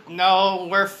 oh, no,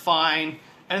 we're fine.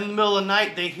 And in the middle of the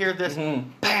night, they hear this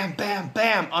bam, bam,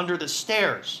 bam under the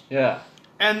stairs. Yeah.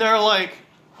 And they're like,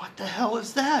 what the hell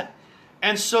is that?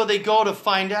 And so they go to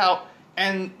find out,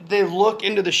 and they look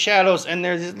into the shadows, and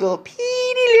there's these little peeny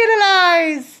little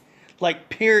eyes, like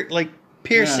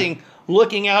piercing,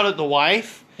 looking out at the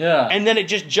wife. Yeah. And then it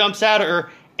just jumps out at her,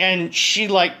 and she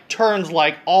turns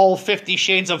all 50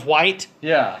 shades of white.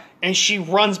 Yeah. And she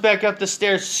runs back up the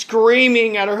stairs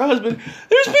screaming at her husband,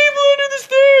 there's people under the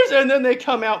stairs! And then they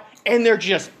come out, and they're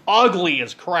just ugly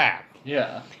as crap.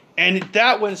 Yeah. And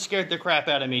that one scared the crap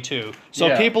out of me, too.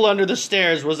 So People Under the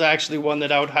Stairs was actually one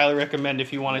that I would highly recommend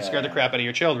if you want to scare the crap out of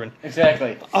your children.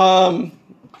 Exactly.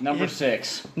 Number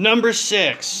 6. Number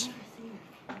 6.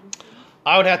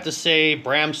 I would have to say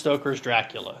Bram Stoker's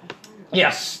Dracula.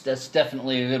 Yes, that's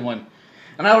definitely a good one.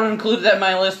 And I would include that in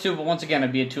my list, too, but once again,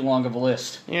 it'd be too long of a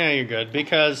list. Yeah, you're good.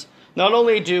 Because not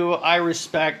only do I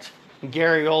respect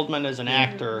Gary Oldman as an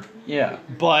actor,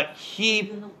 but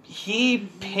he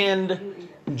pinned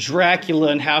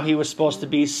Dracula and how he was supposed to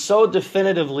be so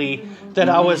definitively that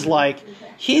I was like,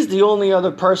 he's the only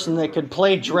other person that could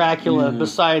play Dracula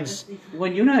besides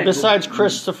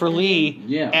Christopher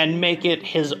Lee and make it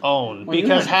his own.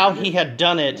 Because how he had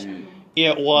done it,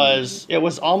 it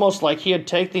was almost like he had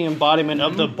taken the embodiment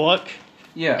of the book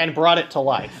and brought it to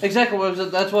life. Exactly.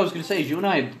 That's what I was going to say. You and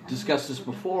I have discussed this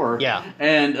before. Yeah.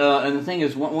 And the thing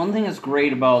is, one thing that's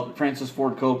great about Francis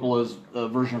Ford Coppola's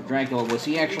version of Dracula was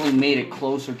he actually made it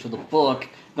closer to the book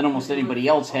than almost anybody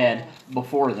else had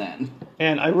before then.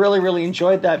 And I really, really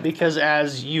enjoyed that because,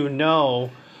 as you know,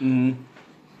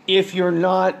 if you're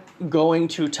not going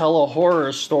to tell a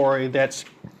horror story that's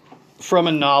from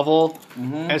a novel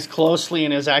as closely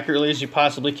and as accurately as you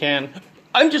possibly can,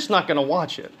 I'm just not going to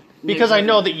watch it. Because I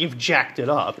know that you've jacked it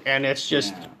up, and it's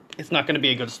just, it's not going to be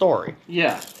a good story.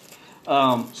 Yeah.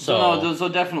 So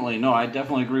definitely, I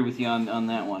definitely agree with you on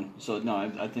that one. So, no,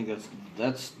 I think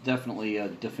that's definitely a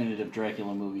definitive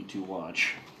Dracula movie to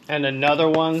watch. And another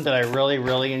one that I really,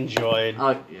 really enjoyed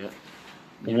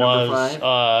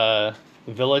was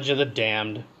Village of the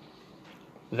Damned.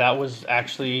 That was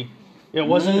actually, it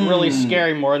wasn't really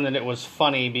scary more than it was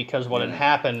funny because what had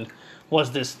happened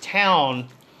was this town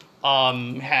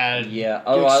had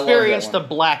experienced a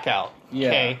blackout.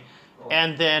 Okay?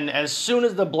 And then as soon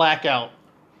as the blackout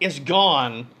is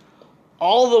gone,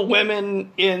 all the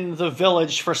women in the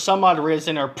village, for some odd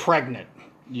reason, are pregnant.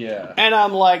 Yeah. And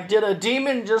I'm like, did a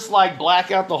demon just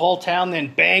black out the whole town,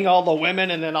 then bang all the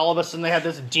women, and then all of a sudden they have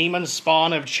this demon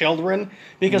spawn of children?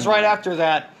 Because right after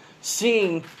that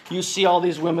scene, you see all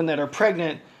these women that are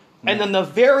pregnant, and then the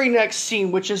very next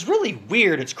scene, which is really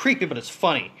weird, it's creepy, but it's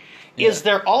funny, is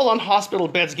they're all on hospital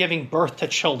beds giving birth to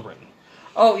children.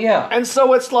 Oh, yeah. And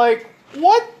so it's like,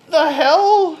 what the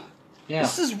hell? Yeah.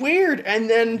 This is weird. And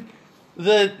then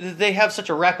they have such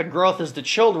a rapid growth as the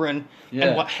children,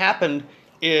 and what happened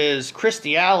is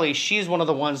Kirstie Alley, she's one of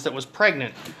the ones that was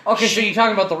pregnant. Okay, so you're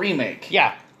talking about the remake.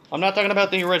 Yeah. I'm not talking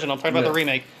about the original, I'm talking about the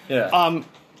remake. Yeah.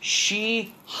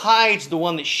 She hides the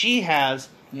one that she has,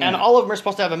 and all of them are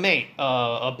supposed to have a mate.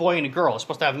 A boy and a girl are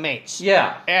supposed to have mates.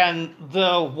 Yeah. And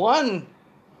the one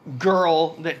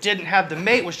girl that didn't have the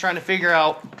mate was trying to figure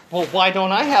out, well, why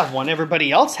don't I have one?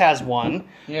 Everybody else has one.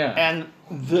 Yeah. And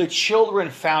the children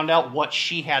found out what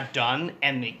she had done,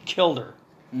 and they killed her.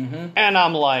 Mm-hmm. And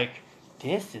I'm like,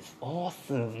 this is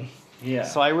awesome. Yeah.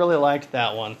 So I really liked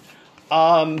that one.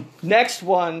 Next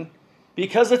one,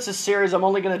 because it's a series, I'm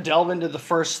only going to delve into the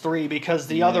first three because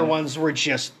the other ones were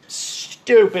just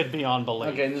stupid beyond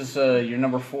belief. Okay, this is your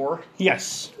number 4?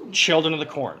 Yes, Children of the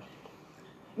Corn.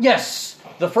 Yes!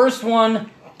 The first one,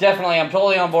 definitely, I'm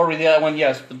totally on board with the other one,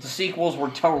 yes, but the sequels were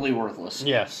totally worthless.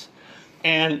 Yes.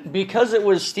 And because it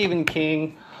was Stephen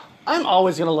King, I'm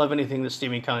always going to love anything that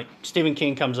Stephen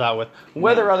King comes out with.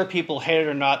 Whether other people hate it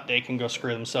or not, they can go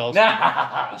screw themselves.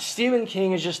 Stephen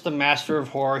King is just the master of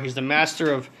horror. He's the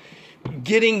master of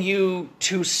getting you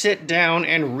to sit down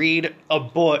and read a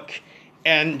book,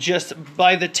 and just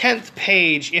by the 10th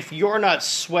page, if you're not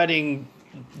sweating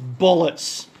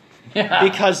bullets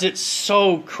because it's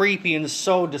so creepy and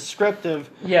so descriptive,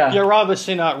 you're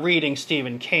obviously not reading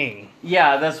Stephen King.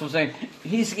 Yeah, that's what I'm saying.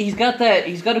 He's got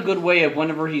a good way of,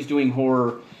 whenever he's doing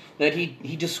horror, that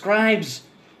he describes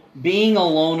being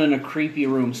alone in a creepy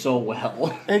room so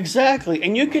well. Exactly.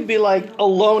 And you could be like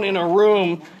alone in a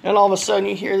room, and all of a sudden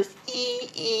you hear this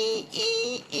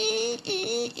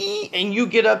and you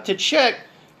get up to check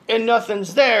and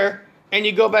nothing's there, and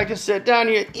you go back and sit down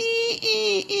and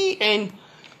you and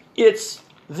it's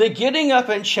the getting up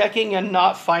and checking and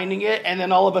not finding it, and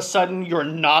then all of a sudden you're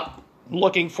not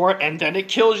looking for it, and then it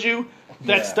kills you.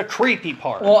 That's the creepy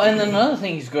part. Well, and then another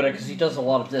thing he's good at, because he does a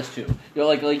lot of this too. You know,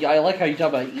 like I like how you talk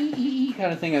about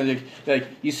kind of thing. Like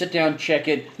you sit down, check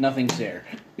it, nothing's there.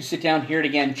 You sit down, hear it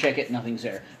again, check it, nothing's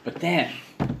there. But then,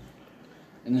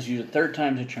 and this is usually the third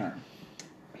time's a charm.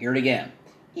 Hear it again.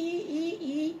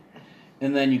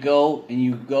 And then you go and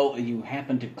you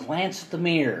happen to glance at the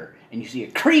mirror and you see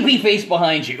a creepy face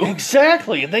behind you.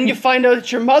 Exactly. And then you find out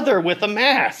it's your mother with a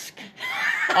mask.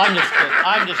 I'm just kidding.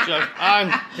 I'm just joking.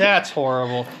 That's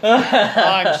horrible.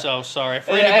 I'm so sorry.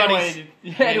 For anyway,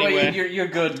 you're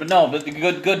good, but no, but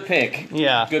good pick.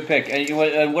 Yeah. Good pick.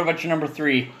 What about your number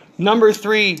 3? Number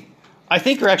 3, I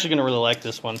think you're actually going to really like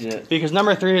this one. Yeah. Because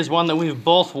number 3 is one that we've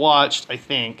both watched, I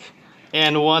think,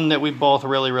 and one that we both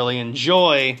really, really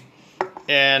enjoy.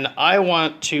 And I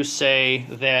want to say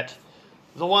that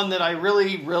the one that I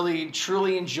really, really,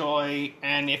 truly enjoy,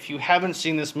 and if you haven't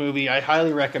seen this movie, I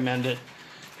highly recommend it.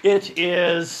 It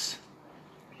is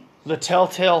The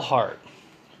Telltale Heart.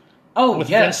 Oh, with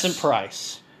yes. Vincent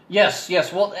Price. Yes.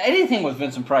 Well, anything with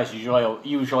Vincent Price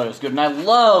usually is good, and I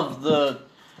love the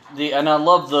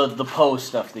Poe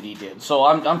stuff that he did. So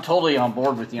I'm totally on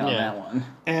board with you on that one.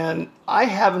 And I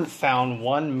haven't found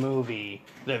one movie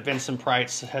that Vincent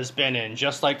Price has been in,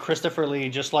 just like Christopher Lee,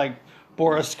 just like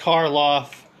Boris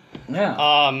Karloff,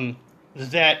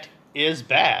 that is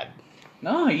bad.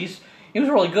 No, he was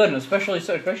really good, and especially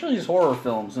his horror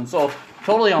films, and so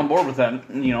totally on board with that.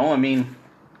 You know, I mean,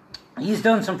 he's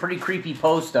done some pretty creepy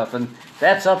Poe stuff, and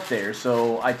that's up there.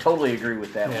 So I totally agree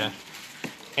with that one.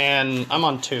 And I'm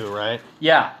on 2, right?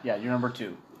 Yeah, you're number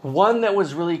 2. One that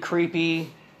was really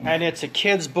creepy, and it's a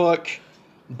kid's book,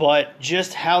 but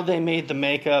just how they made the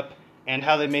makeup and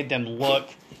how they made them look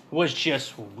was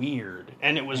just weird,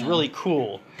 and it was really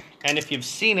cool. And if you've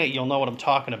seen it, you'll know what I'm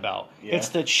talking about. Yeah. It's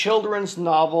the children's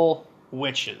novel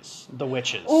Witches. The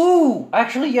Witches. Ooh,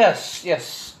 actually,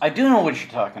 yes. I do know what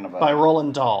you're talking about. By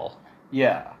Roald Dahl.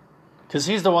 Yeah. Because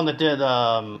he's the one that did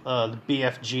the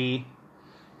BFG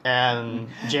and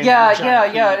James.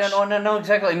 No,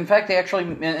 exactly. In fact, they actually,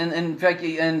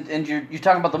 and you're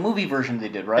talking about the movie version they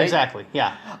did, right? Exactly.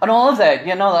 Yeah. And I love that.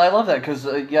 Yeah, no, I love that because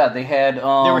they had. They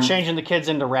were changing the kids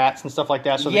into rats and stuff like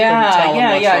that, so they couldn't tell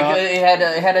them what's up.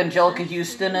 It had Angelica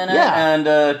Houston in it,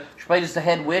 and she played as the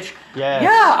head witch. Yes.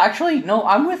 Yeah, actually, no,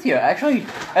 I'm with you. Actually,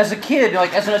 as a kid,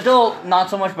 like as an adult,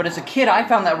 not so much, but as a kid, I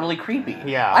found that really creepy.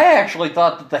 Yeah. I actually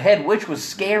thought that the head witch was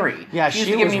scary. Yeah, she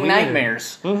used to give me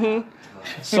nightmares. Mm-hmm.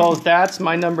 So that's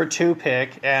my number 2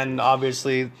 pick, and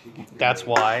obviously that's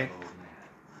why.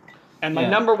 And my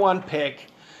number 1 pick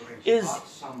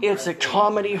it's a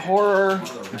comedy horror,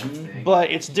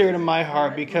 but it's dear to my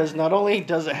heart because not only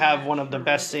does it have one of the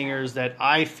best singers that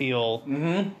I feel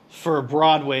for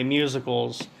Broadway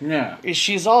musicals,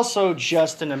 she's also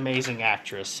just an amazing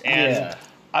actress. And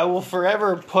I will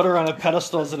forever put her on a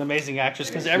pedestal as an amazing actress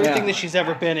because everything that she's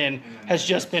ever been in has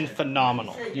just been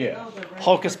phenomenal. Yeah.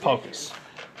 Hocus Pocus.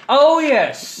 Oh,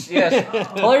 yes.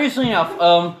 Hilariously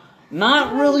enough,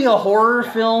 not really a horror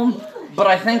film, but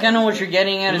I think I know what you're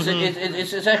getting at.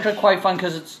 It's actually quite fun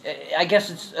because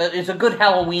it's a good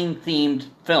Halloween-themed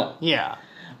film. Yeah.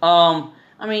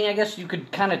 I I mean, I guess you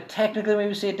could kind of technically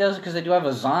maybe say it does because they do have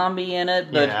a zombie in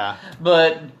it. But, Yeah.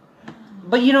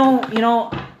 But you know,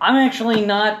 I'm actually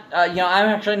not. I'm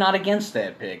actually not against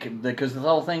that pick because the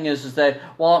whole thing is that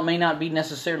while it may not be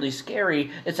necessarily scary,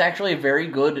 it's actually a very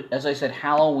good, as I said,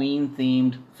 Halloween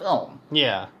themed film.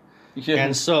 Yeah.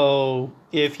 And so,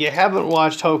 if you haven't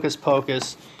watched Hocus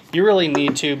Pocus, you really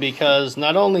need to, because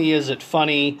not only is it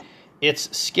funny,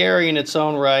 it's scary in its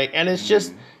own right, and it's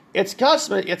just it's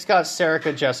got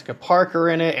Sarah Jessica Parker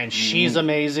in it, and she's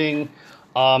amazing.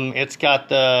 It's got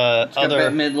Bette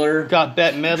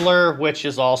Midler, which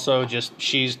is also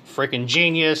she's freaking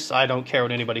genius. I don't care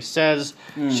what anybody says.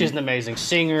 She's an amazing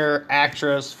singer,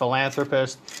 actress,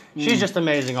 philanthropist. She's just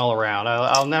amazing all around.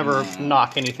 I'll never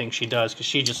knock anything she does because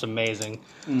she's just amazing.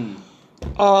 And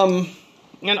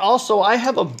also, I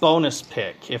have a bonus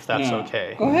pick, if that's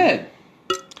okay. Go ahead.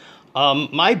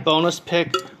 My bonus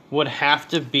pick would have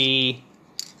to be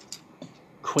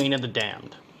Queen of the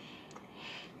Damned.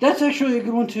 That's actually a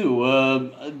good one too.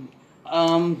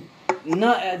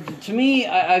 To me,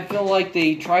 I feel like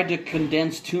they tried to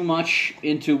condense too much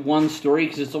into one story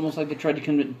because it's almost like they tried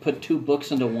to put two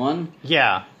books into one.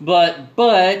 Yeah. But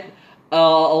a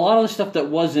lot of the stuff that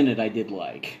was in it, I did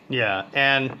like. Yeah,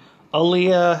 and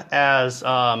Aaliyah as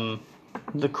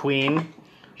the Queen,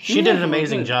 she did an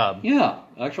amazing job. Yeah,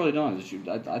 actually, no,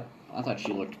 I thought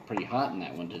she looked pretty hot in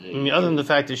that one today. I mean, other than the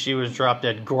fact that she was drop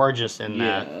dead gorgeous in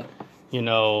that. You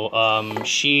know,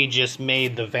 she just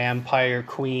made the vampire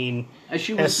queen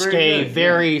escape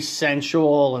very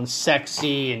sensual and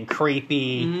sexy and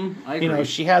creepy. I agree. You know,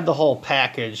 she had the whole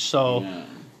package. So,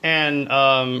 and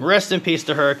rest in peace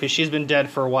to her because she's been dead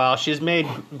for a while. She's made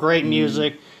great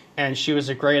music, and she was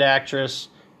a great actress.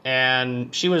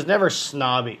 And she was never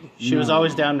snobby. She was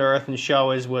always down to earth, and she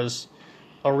always was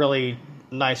a really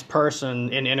nice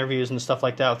person in interviews and stuff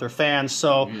like that with her fans.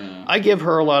 So I give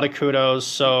her a lot of kudos.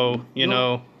 So you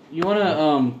know, you want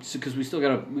to because we still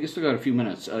got a few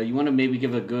minutes. You want to maybe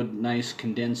give a good, nice,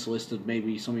 condensed list of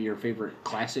maybe some of your favorite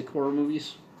classic horror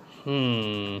movies.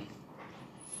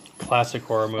 Classic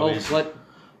horror movies. Oh, what?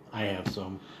 I have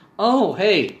some. Oh,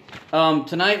 hey.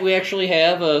 Tonight we actually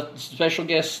have a special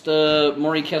guest,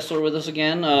 Maury Kessler, with us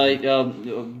again.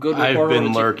 Good reporter. I've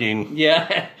been lurking.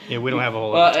 Yeah. Yeah, we don't have a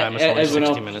whole lot of time. It's only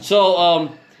 60 minutes.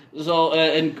 So,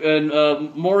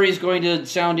 Maury's going to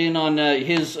sound in on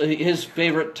his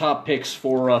favorite top picks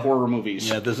for horror movies.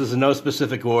 Yeah, this is in no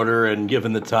specific order, and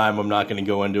given the time, I'm not going to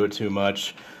go into it too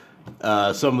much.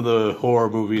 Some of the horror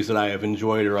movies that I have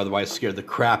enjoyed or otherwise scared the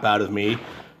crap out of me.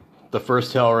 The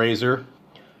first Hellraiser.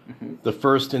 The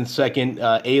first and second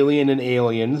Alien and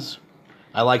Aliens.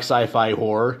 I like sci-fi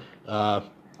horror.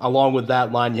 Along with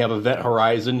that line, you have Event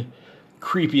Horizon.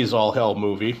 Creepy as all hell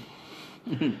movie.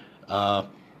 I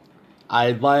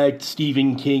liked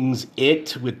Stephen King's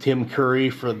It with Tim Curry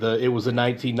it was a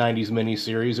 1990s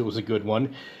miniseries. It was a good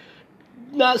one.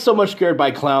 Not so much scared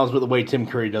by clowns, but the way Tim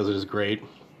Curry does it is great.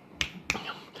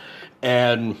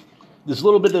 And there's a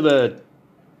little bit of a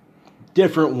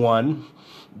different one,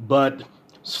 but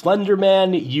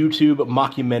Slenderman YouTube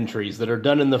mockumentaries that are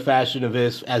done in the fashion of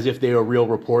this as if they were real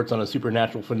reports on a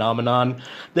supernatural phenomenon.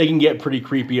 They can get pretty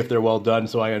creepy if they're well done,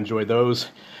 so I enjoy those.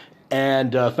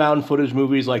 And found footage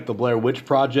movies like The Blair Witch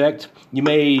Project. You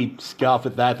may scoff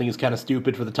at that, think it's kind of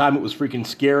stupid. For the time, it was freaking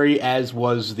scary, as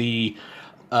was the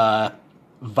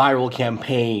viral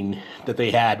campaign that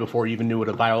they had before you even knew what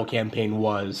a viral campaign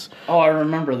was. Oh, I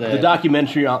remember that. The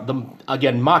documentary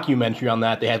mockumentary on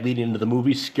that they had leading into the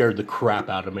movie scared the crap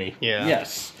out of me. Yeah.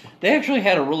 Yes. They actually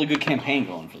had a really good campaign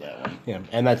going for that one. Yeah,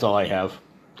 and that's all I have.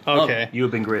 Okay. You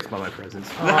have been graced by my presence.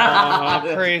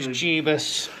 Praise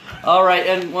Jeebus. All right,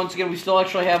 and once again, we still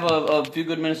actually have a few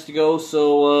good minutes to go.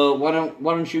 So why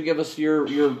don't you give us your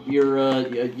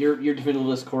definitive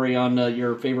list, Corey, on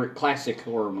your favorite classic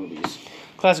horror movies?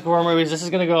 Classic horror movies. This is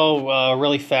going to go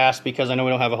really fast because I know we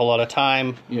don't have a whole lot of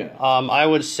time. Yeah. I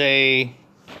would say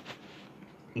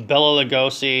Bela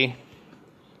Lugosi.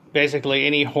 Basically,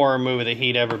 any horror movie that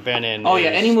he'd ever been in. Oh,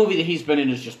 yeah, any movie that he's been in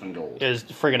has just been gold. Is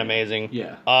friggin' amazing.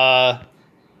 Yeah.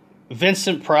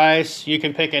 Vincent Price, you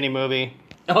can pick any movie.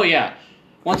 Oh, yeah.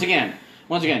 Once again,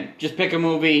 just pick a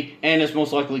movie, and it's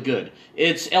most likely good.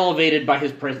 It's elevated by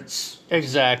his presence.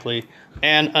 Exactly.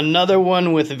 And another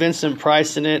one with Vincent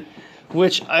Price in it,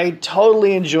 which I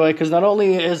totally enjoy, because not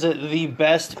only is it the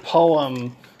best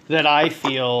poem that I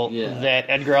feel that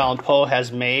Edgar Allan Poe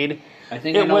has made, I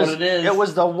think I know what it is. It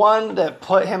was the one that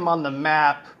put him on the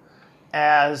map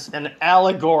as an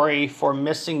allegory for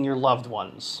missing your loved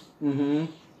ones. Mm-hmm.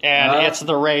 and it's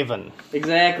the Raven.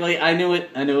 Exactly. I knew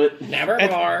it.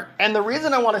 Nevermore. And the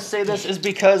reason I want to say this is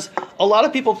because a lot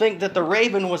of people think that the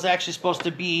Raven was actually supposed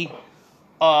to be,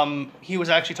 he was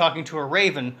actually talking to a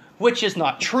raven, which is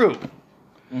not true.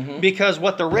 Mm-hmm. Because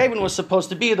what the Raven was supposed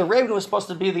to be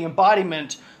the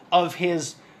embodiment of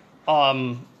his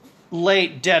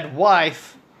late dead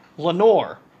wife,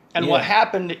 Lenore. And what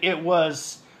happened, it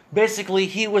was basically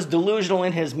he was delusional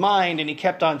in his mind, and he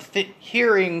kept on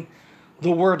hearing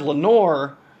the word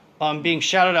Lenore being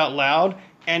shouted out loud,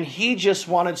 and he just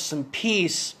wanted some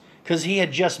peace because he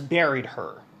had just buried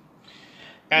her.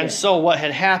 And so what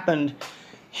had happened,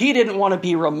 he didn't want to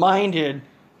be reminded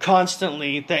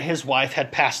constantly that his wife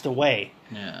had passed away.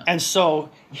 Yeah. And so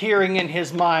hearing in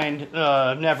his mind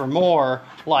Nevermore,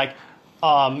 like,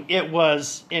 it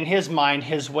was in his mind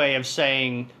his way of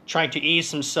saying, trying to ease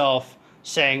himself,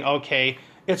 saying, okay,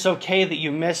 it's okay that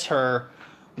you miss her,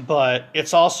 but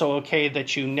it's also okay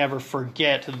that you never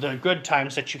forget the good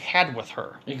times that you had with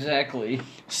her. Exactly.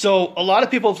 So a lot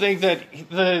of people think that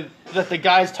the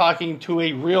guy's talking to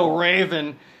a real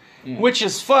raven, which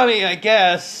is funny, I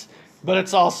guess, but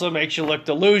it also makes you look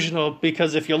delusional,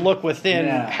 because if you look within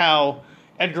how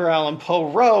Edgar Allan Poe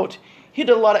wrote, he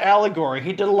did a lot of allegory,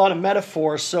 he did a lot of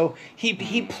metaphors, so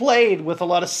he played with a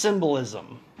lot of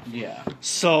symbolism. Yeah.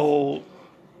 So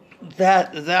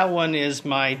that one is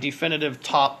my definitive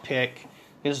top pick,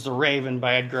 is The Raven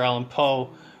by Edgar Allan Poe,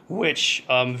 which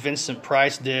Vincent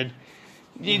Price did.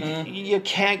 You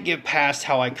can't get past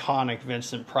how iconic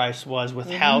Vincent Price was with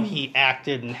how he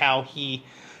acted and how he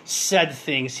said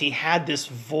things. He had this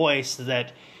voice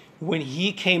that when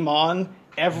he came on,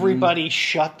 everybody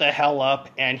shut the hell up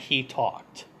and he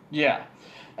talked. Yeah.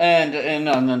 And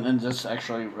that's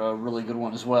actually a really good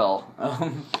one as well.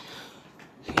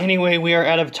 Anyway, we are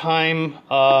out of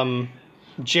time.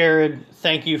 Jared,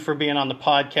 thank you for being on the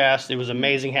podcast. It was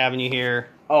amazing having you here.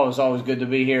 Oh, it's always good to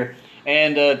be here.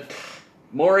 And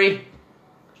Maury,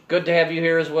 good to have you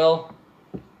here as well.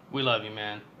 We love you,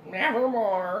 man.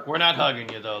 Nevermore. We're not hugging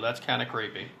you, though. That's kind of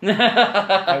creepy.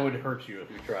 I would hurt you if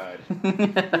you tried.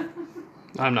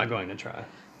 I'm not going to try.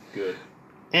 Good.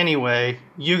 Anyway,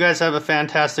 you guys have a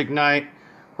fantastic night.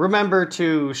 Remember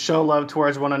to show love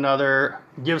towards one another.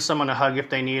 Give someone a hug if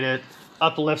they need it.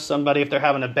 Uplift somebody if they're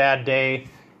having a bad day.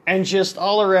 And just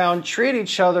all around, treat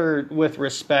each other with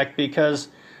respect, because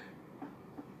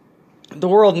the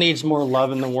world needs more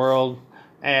love in the world,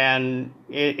 and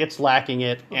it's lacking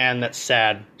it, and that's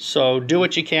sad. So do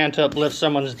what you can to uplift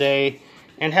someone's day,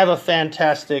 and have a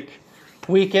fantastic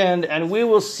weekend. And we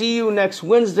will see you next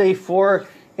Wednesday for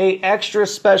a extra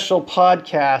special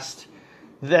podcast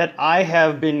that I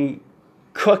have been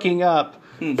cooking up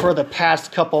for the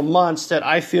past couple months that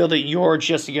I feel that you're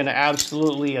just going to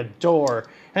absolutely adore.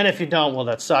 And if you don't, well,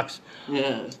 that sucks.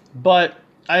 Yeah. But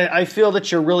I feel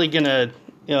that you're really going to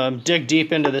dig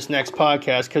deep into this next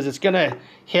podcast, because it's going to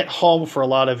hit home for a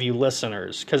lot of you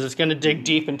listeners, because it's going to dig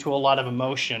deep into a lot of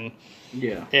emotion.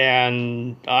 Yeah.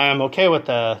 And I'm okay with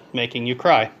making you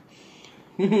cry.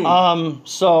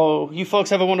 So you folks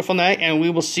have a wonderful night, and we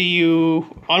will see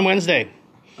you on Wednesday.